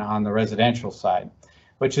reduction on the residential side,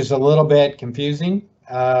 which is a little bit confusing,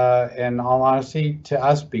 in all honesty, to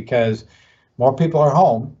us, because more people are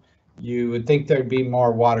home. You would think there'd be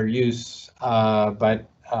more water use, but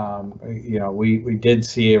we did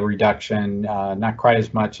see a reduction, not quite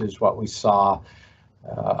as much as what we saw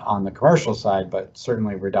on the commercial side, but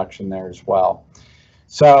certainly a reduction there as well.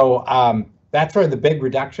 So that's where the big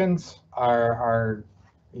reductions are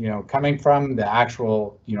coming from. The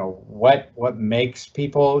actual, what makes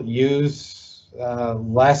people use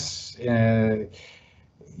less,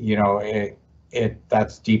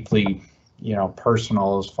 that's deeply,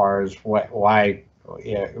 personal as far as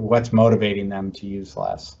what's motivating them to use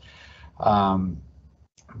less.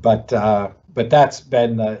 But that's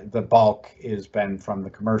been the bulk has been from the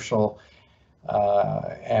commercial.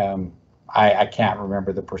 I can't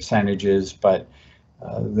remember the percentages, but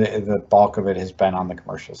the bulk of it has been on the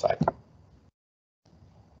commercial side.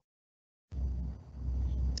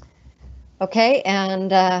 Okay, and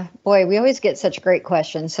boy, we always get such great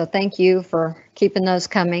questions, so thank you for keeping those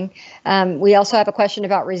coming. We also have a question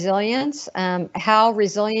about resilience. How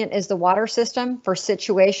resilient is the water system for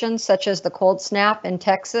situations such as the cold snap in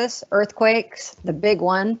Texas, earthquakes, the big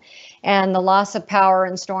one, and the loss of power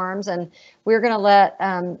and storms? And we're going to let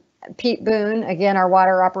Pete Boone, again, our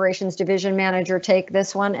Water Operations Division Manager, take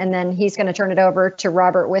this one, and then he's going to turn it over to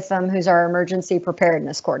Robert Witham, who's our Emergency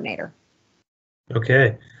Preparedness Coordinator.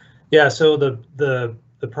 Okay. Yeah, so the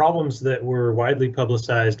problems that were widely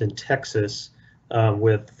publicized in Texas,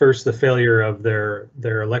 with first the failure of their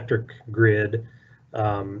electric grid,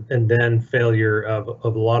 and then failure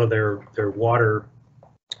of a lot of their water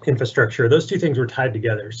infrastructure, those two things were tied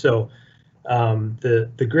together. So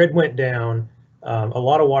the grid went down. A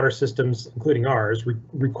lot of water systems, including ours,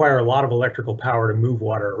 require a lot of electrical power to move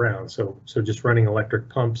water around. So just running electric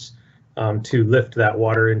pumps to lift that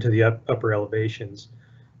water into the upper elevations.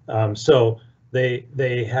 So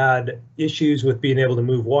they had issues with being able to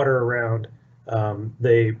move water around.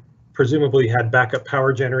 They presumably had backup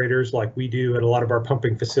power generators like we do at a lot of our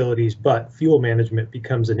pumping facilities, but fuel management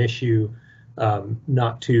becomes an issue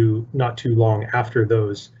not too long after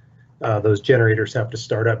those generators have to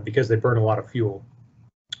start up because they burn a lot of fuel.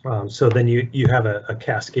 So then you have a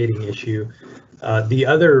cascading issue. The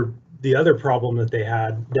other problem that they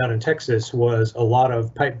had down in Texas was a lot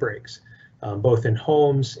of pipe breaks. Both in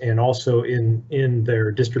homes and also in their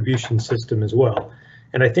distribution system as well.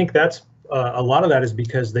 And I think that's a lot of that is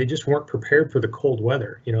because they just weren't prepared for the cold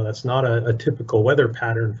weather. That's not a typical weather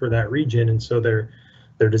pattern for that region, and so their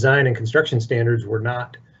design and construction standards were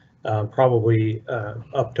not probably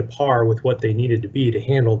up to par with what they needed to be to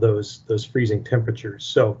handle those freezing temperatures.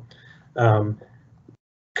 So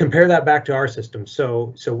compare that back to our system.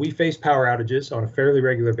 So we face power outages on a fairly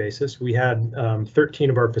regular basis. We had 13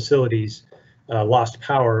 of our facilities lost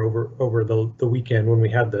power over the weekend when we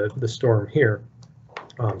had the storm here.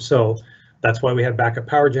 So that's why we have backup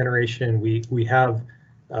power generation. We have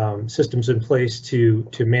systems in place to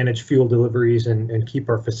manage fuel deliveries and keep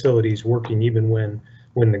our facilities working even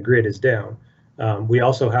when the grid is down. We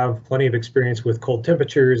also have plenty of experience with cold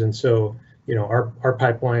temperatures, and so our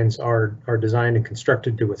pipelines are designed and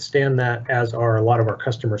constructed to withstand that, as are a lot of our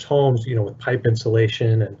customers' homes, with pipe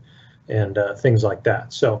insulation and things like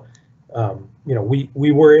that. So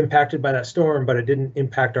we were impacted by that storm, but it didn't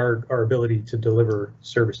impact our ability to deliver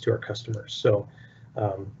service to our customers. So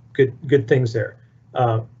good things there.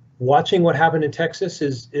 Watching what happened in Texas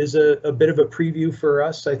is a bit of a preview for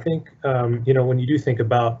us, I think. When you do think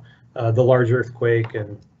about the large earthquake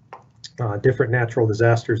and different natural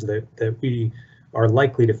disasters that we are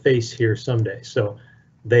likely to face here someday. So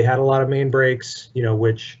they had a lot of main breaks,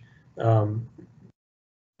 which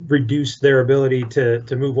reduce their ability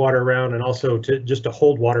to move water around and also to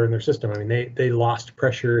hold water in their system. I mean, they lost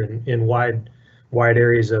pressure in wide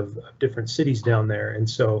areas of different cities down there, and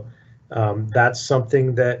so that's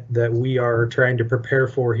something that we are trying to prepare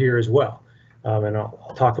for here as well. And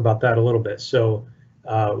I'll talk about that a little bit. So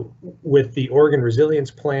with the Oregon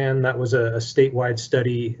Resilience Plan, that was a statewide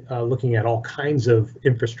study looking at all kinds of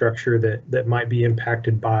infrastructure that might be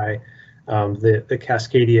impacted by the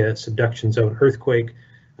Cascadia subduction zone earthquake.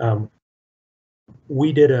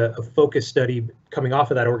 We did a focus study coming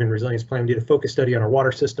off of that Oregon Resilience Plan. We did a focus study on our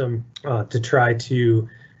water system to try to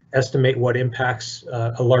estimate what impacts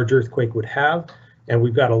a large earthquake would have. And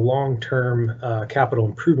we've got a long-term capital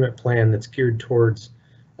improvement plan that's geared towards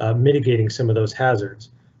mitigating some of those hazards.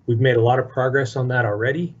 We've made a lot of progress on that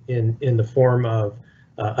already in the form of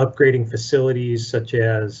upgrading facilities such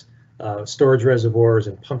as storage reservoirs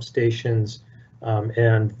and pump stations.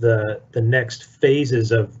 And the next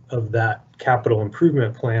phases of that capital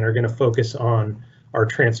improvement plan are going to focus on our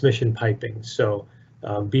transmission piping. So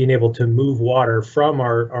being able to move water from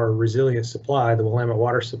our resilient supply, the Willamette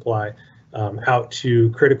water supply, out to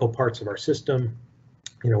critical parts of our system.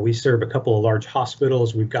 You know, we serve a couple of large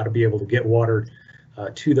hospitals. We've got to be able to get water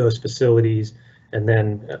to those facilities and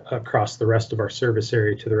then across the rest of our service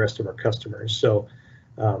area to the rest of our customers. So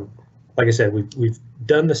like I said, we've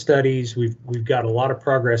done the studies. We've got a lot of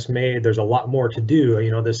progress made. There's a lot more to do.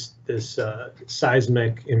 You know, this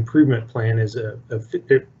seismic improvement plan is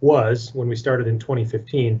it was, when we started in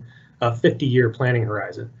 2015, a 50-year planning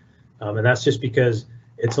horizon, and that's just because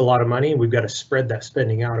it's a lot of money. We've got to spread that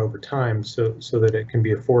spending out over time so that it can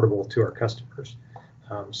be affordable to our customers.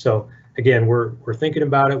 So again, we're thinking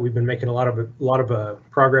about it. We've been making a lot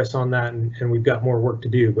of progress on that, and we've got more work to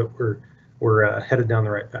do, but we're headed down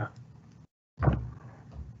the right path.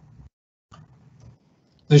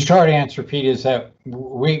 The short answer, Pete, is that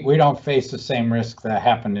we don't face the same risk that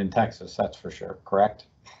happened in Texas. That's for sure. Correct?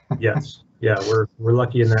 Yes. Yeah, we're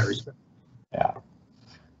lucky in that respect. Yeah.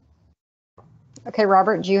 Okay,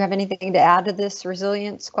 Robert, do you have anything to add to this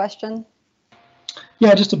resilience question?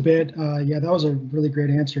 Yeah, just a bit. Yeah, that was a really great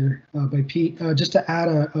answer by Pete. Just to add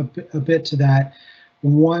a bit to that,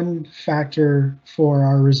 one factor for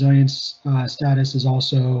our resilience status is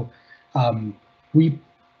also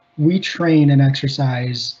we train and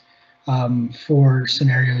exercise for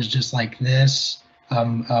scenarios just like this.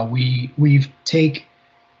 We take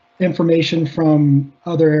information from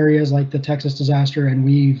other areas like the Texas disaster, and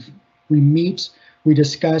we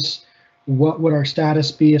discuss what would our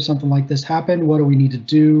status be if something like this happened. What do we need to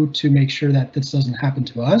do to make sure that this doesn't happen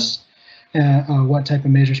to us? What type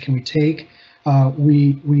of measures can we take?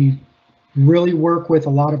 We really work with a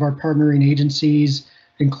lot of our partnering agencies,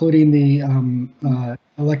 including the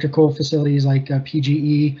electrical facilities like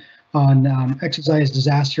PGE, on exercise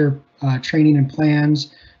disaster training and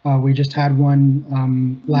plans. We just had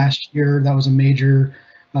one last year that was a major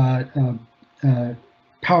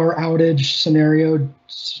power outage scenario,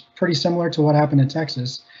 pretty similar to what happened in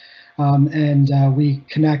Texas. And we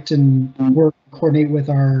connect and coordinate with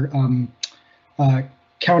our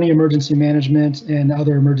county emergency management and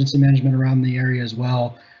other emergency management around the area as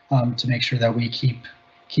well, to make sure that we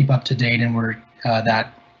keep up to date, and we're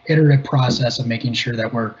that iterative process of making sure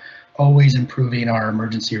that we're always improving our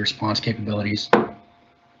emergency response capabilities.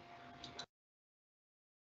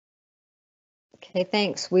 Okay,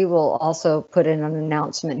 thanks. We will also put in an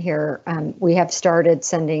announcement here. We have started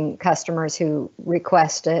sending customers who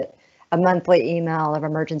request it a monthly email of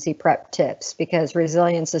emergency prep tips, because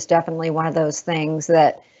resilience is definitely one of those things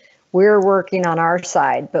that we're working on our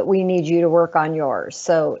side, but we need you to work on yours.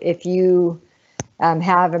 So if you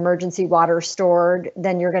have emergency water stored,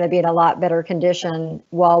 then you're going to be in a lot better condition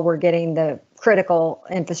while we're getting the critical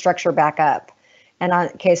infrastructure back up. And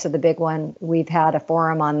in case of the big one, we've had a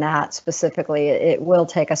forum on that specifically. It will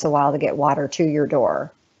take us a while to get water to your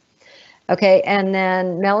door. Okay, and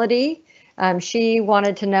then Melody, she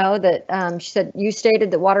wanted to know that, she said, you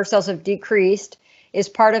stated that water sales have decreased. Is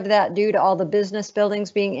part of that due to all the business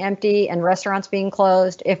buildings being empty and restaurants being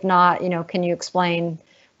closed? If not, can you explain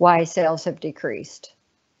why sales have decreased?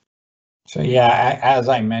 So yeah, as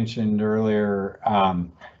I mentioned earlier,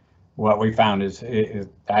 what we found is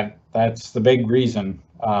that's the big reason.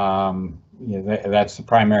 That's the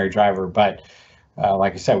primary driver. But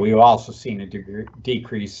like I said, we've also seen a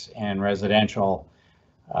decrease in residential.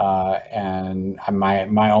 And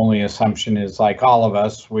my only assumption is, like all of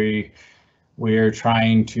us, we're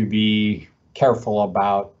trying to be careful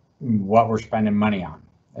about what we're spending money on.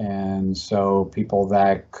 And so people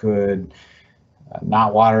that could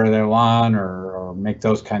not water their lawn or make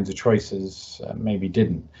those kinds of choices maybe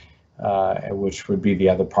didn't. which would be the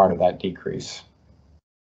other part of that decrease.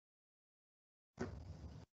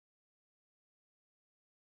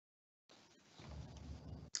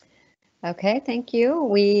 Okay, thank you.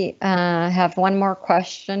 We have one more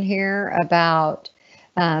question here about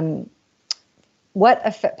Paul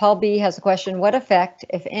B has a question. What effect,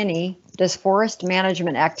 if any, does forest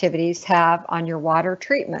management activities have on your water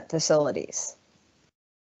treatment facilities?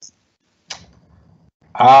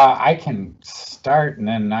 I can start, and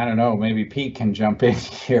then I don't know, maybe Pete can jump in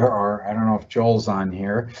here, or I don't know if Joel's on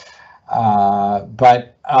here.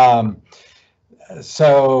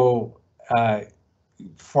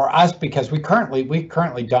 For us, because we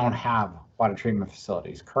currently don't have water treatment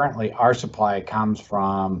facilities. Currently, our supply comes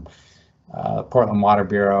from Portland Water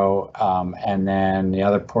Bureau, and then the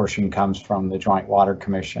other portion comes from the Joint Water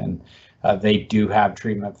Commission. They do have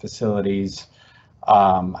treatment facilities,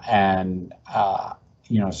 and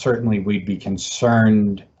certainly we'd be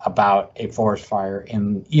concerned about a forest fire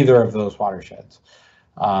in either of those watersheds.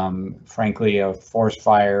 Frankly, a forest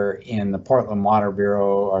fire in the Portland Water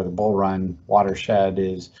Bureau or the Bull Run watershed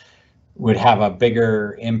would have a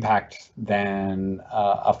bigger impact than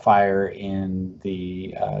a fire in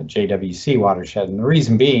the JWC watershed. And the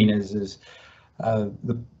reason being is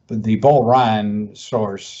the Bull Run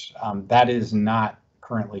source, that is not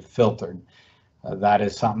currently filtered. That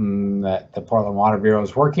is something that the Portland Water Bureau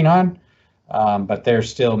is working on. But they're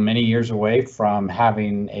still many years away from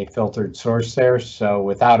having a filtered source there. So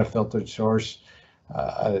without a filtered source,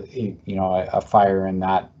 a fire in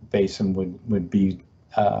that basin would be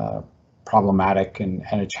problematic and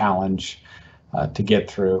a challenge to get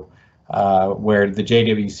through. Where the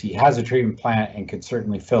JWC has a treatment plant and could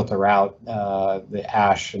certainly filter out the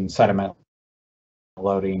ash and sediment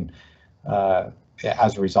loading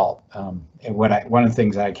as a result. One of the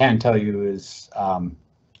things I can tell you is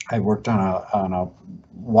I worked on a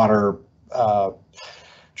water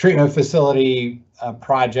treatment facility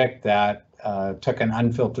project that took an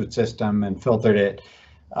unfiltered system and filtered it,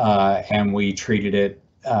 and we treated it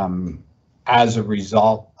as a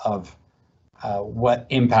result of what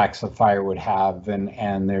impacts a fire would have.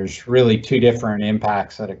 And there's really two different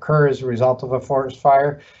impacts that occur as a result of a forest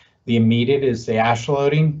fire. The immediate is the ash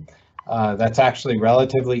loading. That's actually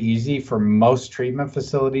relatively easy for most treatment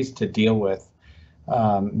facilities to deal with.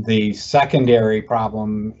 The secondary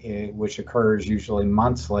problem, which occurs usually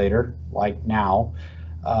months later, like now,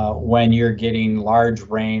 when you're getting large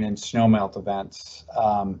rain and snowmelt events,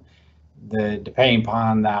 depending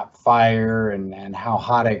upon that fire and how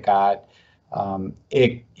hot it got,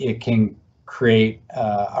 it can create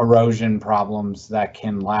erosion problems that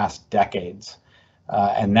can last decades.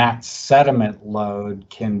 And that sediment load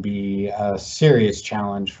can be a serious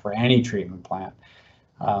challenge for any treatment plant.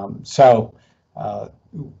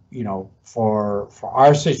 For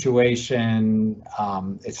our situation,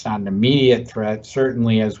 it's not an immediate threat.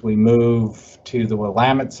 Certainly, as we move to the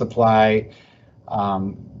Willamette supply, that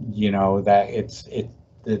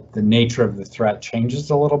the nature of the threat changes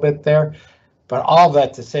a little bit there. But all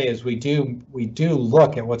that to say is we do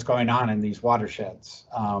look at what's going on in these watersheds,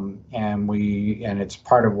 and it's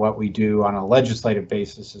part of what we do on a legislative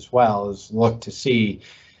basis as well, is look to see,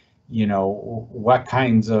 what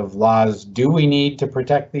kinds of laws do we need to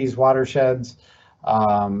protect these watersheds,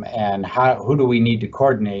 and who do we need to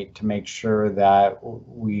coordinate to make sure that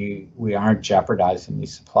we aren't jeopardizing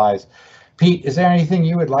these supplies. Pete, is there anything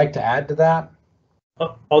you would like to add to that?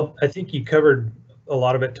 I think you covered a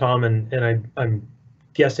lot of it, Tom, and I'm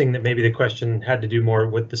guessing that maybe the question had to do more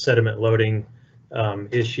with the sediment loading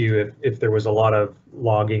issue if there was a lot of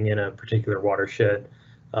logging in a particular watershed.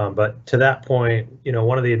 But to that point,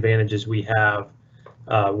 one of the advantages we have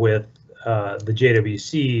with the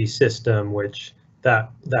JWC system, which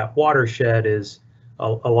that watershed is a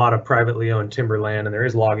lot of privately owned timberland, and there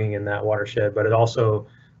is logging in that watershed, but it also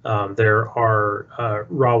there are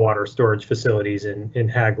raw water storage facilities in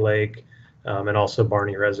Hag Lake and also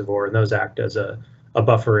Barney Reservoir, and those act as a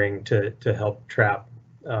buffering to help trap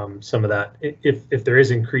some of that. If there is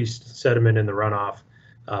increased sediment in the runoff,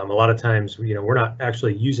 a lot of times, we're not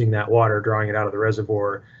actually using that water, drawing it out of the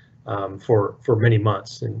reservoir for many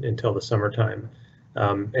months until the summertime.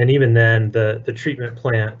 And even then, the treatment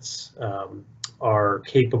plants are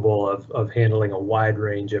capable of handling a wide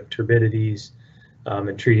range of turbidities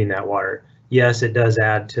and treating that water. Yes, it does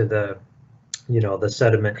add to the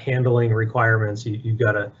sediment handling requirements. You've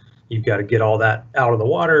got to get all that out of the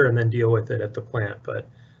water and then deal with it at the plant. But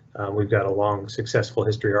we've got a long, successful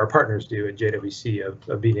history, our partners do at JWC,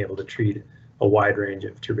 of being able to treat a wide range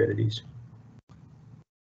of turbidities.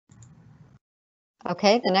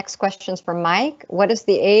 Okay, the next question is from Mike. What is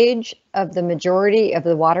the age of the majority of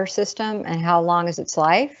the water system and how long is its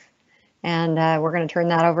life? And we're going to turn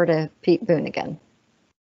that over to Pete Boone again.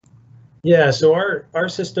 Yeah, so our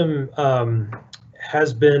system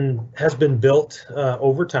has been built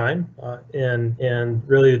over time, and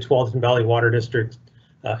really the Tualatin Valley Water District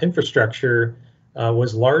infrastructure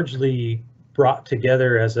was largely brought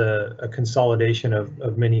together as a consolidation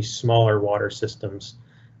of many smaller water systems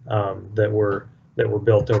that were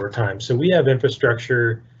built over time. So we have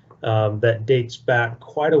infrastructure that dates back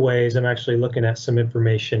quite a ways. I'm actually looking at some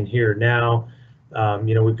information here now.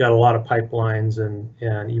 We've got a lot of pipelines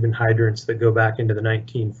and even hydrants that go back into the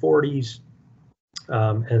 1940s.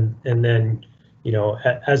 And then,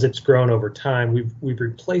 as it's grown over time, we've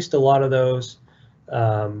replaced a lot of those.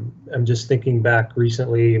 I'm just thinking back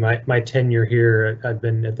recently, my tenure here, I've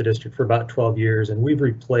been at the district for about 12 years, and we've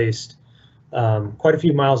replaced quite a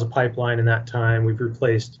few miles of pipeline in that time. We've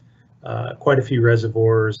replaced quite a few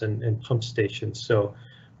reservoirs and pump stations. So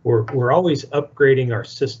we're always upgrading our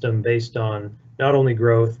system based on not only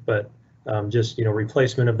growth, but just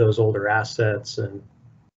replacement of those older assets and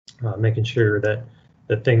making sure that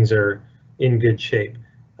things are in good shape.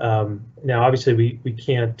 Now, obviously, we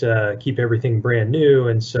can't keep everything brand new,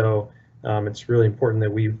 and so it's really important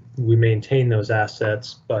that we maintain those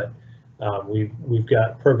assets. But we've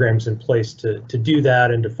got programs in place to do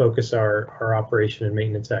that and to focus our operation and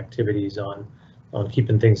maintenance activities on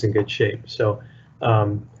keeping things in good shape. So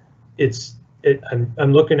I'm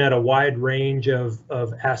looking at a wide range of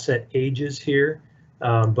asset ages here,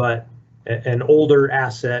 but an older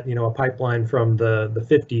asset, a pipeline from the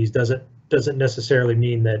 50s doesn't necessarily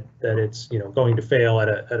mean that it's going to fail at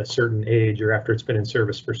a certain age or after it's been in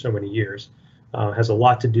service for so many years. Has a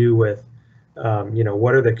lot to do with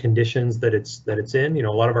what are the conditions that it's in.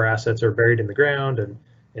 A lot of our assets are buried in the ground and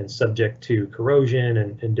subject to corrosion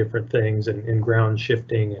and different things and ground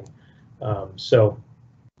shifting, and so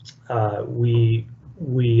we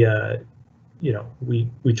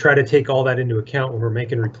try to take all that into account when we're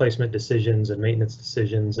making replacement decisions and maintenance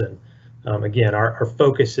decisions. And again, our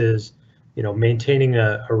focus is maintaining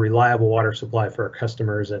a reliable water supply for our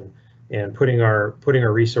customers and putting our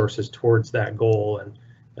resources towards that goal. And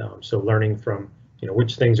so learning from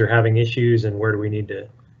which things are having issues and where do we need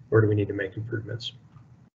to make improvements.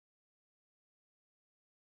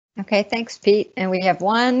 Okay, thanks, Pete. And we have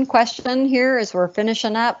one question here as we're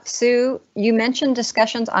finishing up. Sue, you mentioned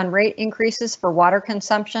discussions on rate increases for water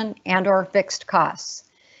consumption and/or fixed costs.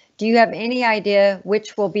 Do you have any idea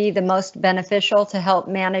which will be the most beneficial to help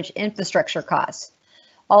manage infrastructure costs?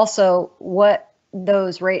 Also, what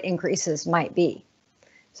those rate increases might be?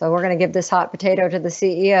 So we're going to give this hot potato to the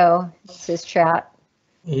CEO. It's his chat.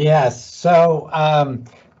 Yes. So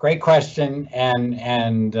great question,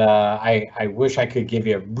 and I wish I could give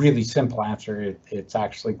you a really simple answer. It's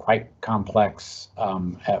actually quite complex.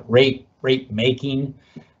 Rate making,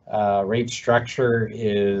 rate structure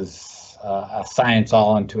is a science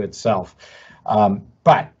all unto itself.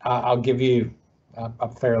 But I'll give you a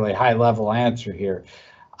fairly high-level answer here.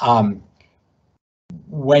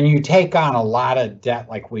 When you take on a lot of debt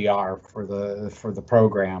like we are for the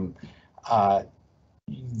program,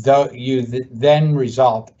 you then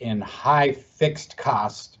result in high fixed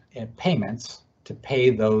cost payments to pay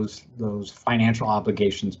those financial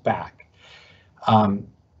obligations back.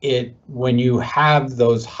 When you have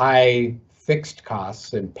those high fixed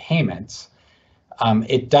costs and payments,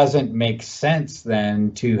 it doesn't make sense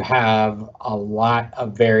then to have a lot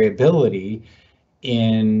of variability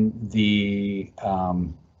in the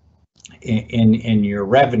in your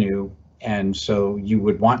revenue, and so you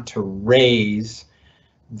would want to raise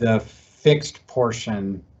the fixed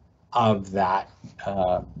portion of that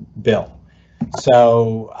bill.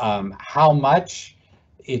 So how much?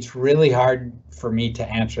 It's really hard for me to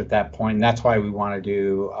answer at that point, and that's why we want to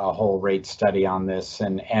do a whole rate study on this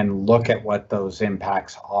and look at what those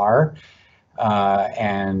impacts are,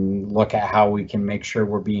 and look at how we can make sure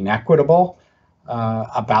we're being equitable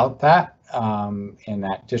about that in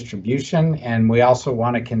that distribution. And we also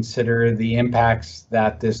want to consider the impacts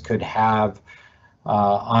that this could have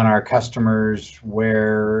on our customers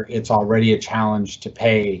where it's already a challenge to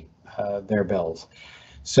pay their bills.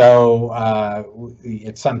 So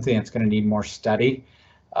it's something that's going to need more study,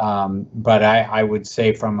 but I would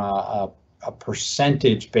say from a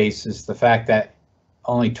percentage basis, the fact that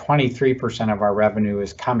only 23% of our revenue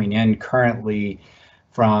is coming in currently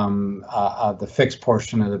from the fixed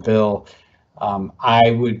portion of the bill,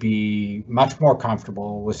 I would be much more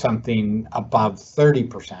comfortable with something above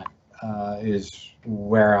 30% is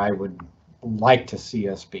where I would like to see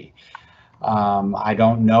us be. I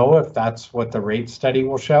don't know if that's what the rate study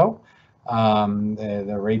will show.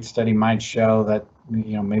 The rate study might show that,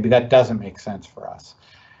 maybe that doesn't make sense for us.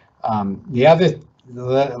 The other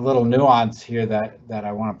little nuance here that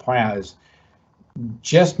I want to point out is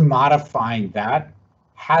just modifying that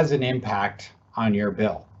has an impact on your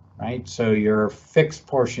bill, right? So your fixed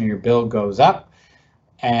portion of your bill goes up,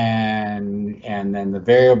 and then the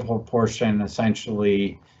variable portion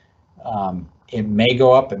essentially, it may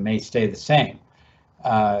go up, it may stay the same.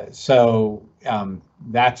 So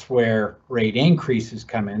that's where rate increases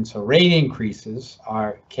come in. So rate increases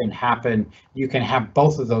can happen. You can have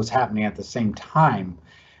both of those happening at the same time,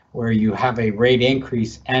 where you have a rate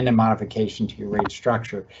increase and a modification to your rate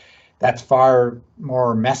structure. That's far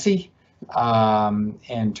more messy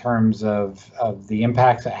in terms of the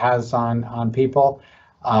impacts it has on people.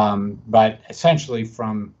 But essentially,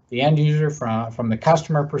 from the end user, from the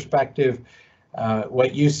customer perspective,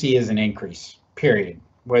 what you see is an increase, period.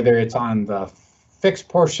 Whether it's on the fixed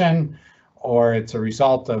portion or it's a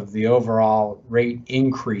result of the overall rate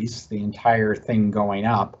increase, the entire thing going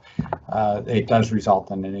up, it does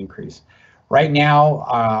result in an increase. Right now,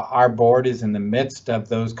 our board is in the midst of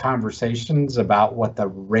those conversations about what the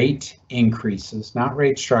rate increases, not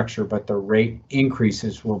rate structure, but the rate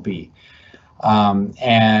increases will be.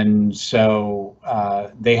 And so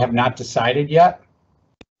they have not decided yet.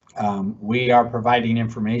 We are providing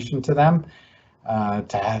information to them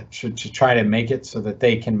to try to make it so that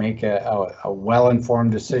they can make a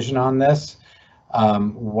well-informed decision on this.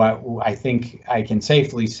 What I think I can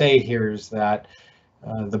safely say here is that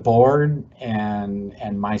the board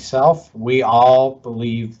and myself, we all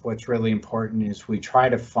believe what's really important is we try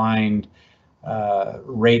to find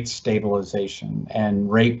rate stabilization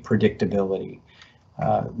and rate predictability.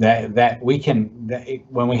 That we can,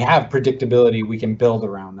 when we have predictability, we can build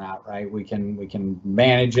around that, right? We can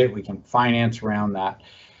manage it, we can finance around that.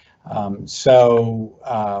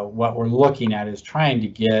 So what we're looking at is trying to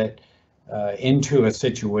get into a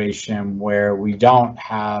situation where we don't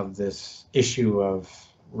have this issue of,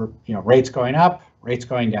 rates going up, rates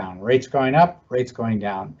going down, rates going up, rates going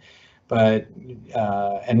down. But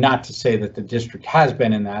and not to say that the district has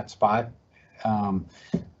been in that spot,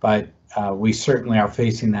 but we certainly are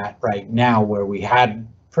facing that right now, where we had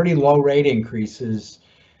pretty low rate increases,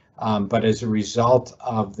 but as a result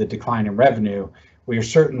of the decline in revenue, we are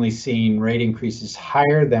certainly seeing rate increases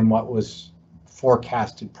higher than what was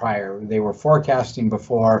forecasted prior. They were forecasting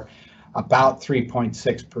before about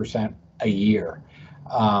 3.6% a year.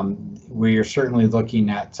 We are certainly looking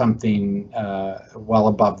at something well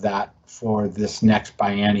above that for this next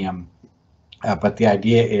biennium. But the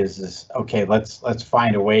idea is okay, let's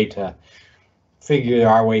find a way to figure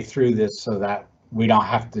our way through this so that we don't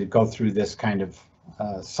have to go through this kind of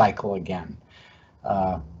cycle again.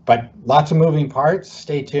 But lots of moving parts.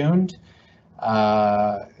 Stay tuned.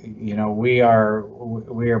 We are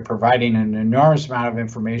providing an enormous amount of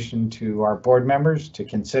information to our board members to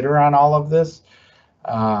consider on all of this.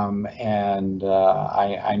 And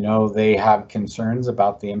I know they have concerns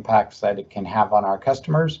about the impacts that it can have on our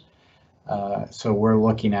customers. So we're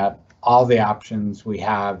looking at all the options we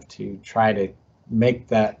have to try to make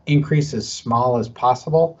that increase as small as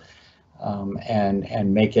possible,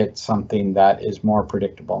 and make it something that is more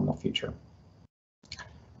predictable in the future.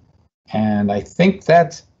 And I think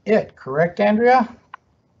that's it, correct, Andrea?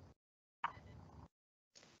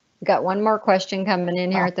 We've got one more question coming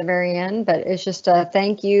in here at the very end, but it's just a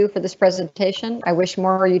thank you for this presentation. I wish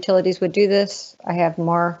more utilities would do this. I have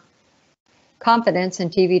more confidence in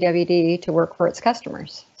TVWD to work for its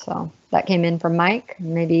customers. So that came in from Mike.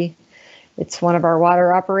 Maybe it's one of our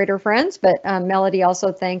water operator friends, but Melody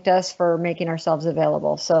also thanked us for making ourselves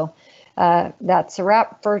available. So that's a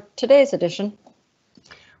wrap for today's edition.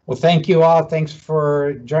 Well, thank you all. Thanks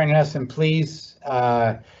for joining us. And please,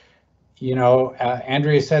 Andrea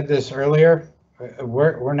said this earlier,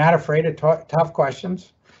 we're not afraid of tough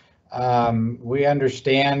questions. We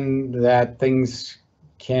understand that things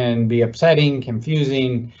can be upsetting,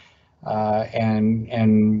 confusing,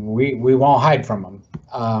 and we won't hide from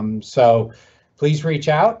them. So please reach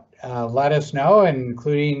out, let us know,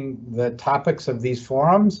 including the topics of these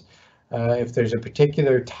forums. If there's a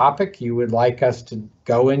particular topic you would like us to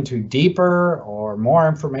go into deeper or more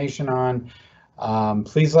information on,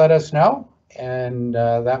 please let us know, and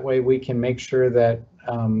that way we can make sure that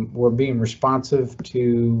we're being responsive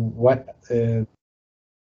to what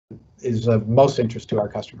is of most interest to our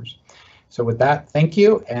customers. So with that, thank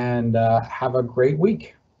you, and have a great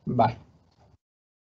week. Bye.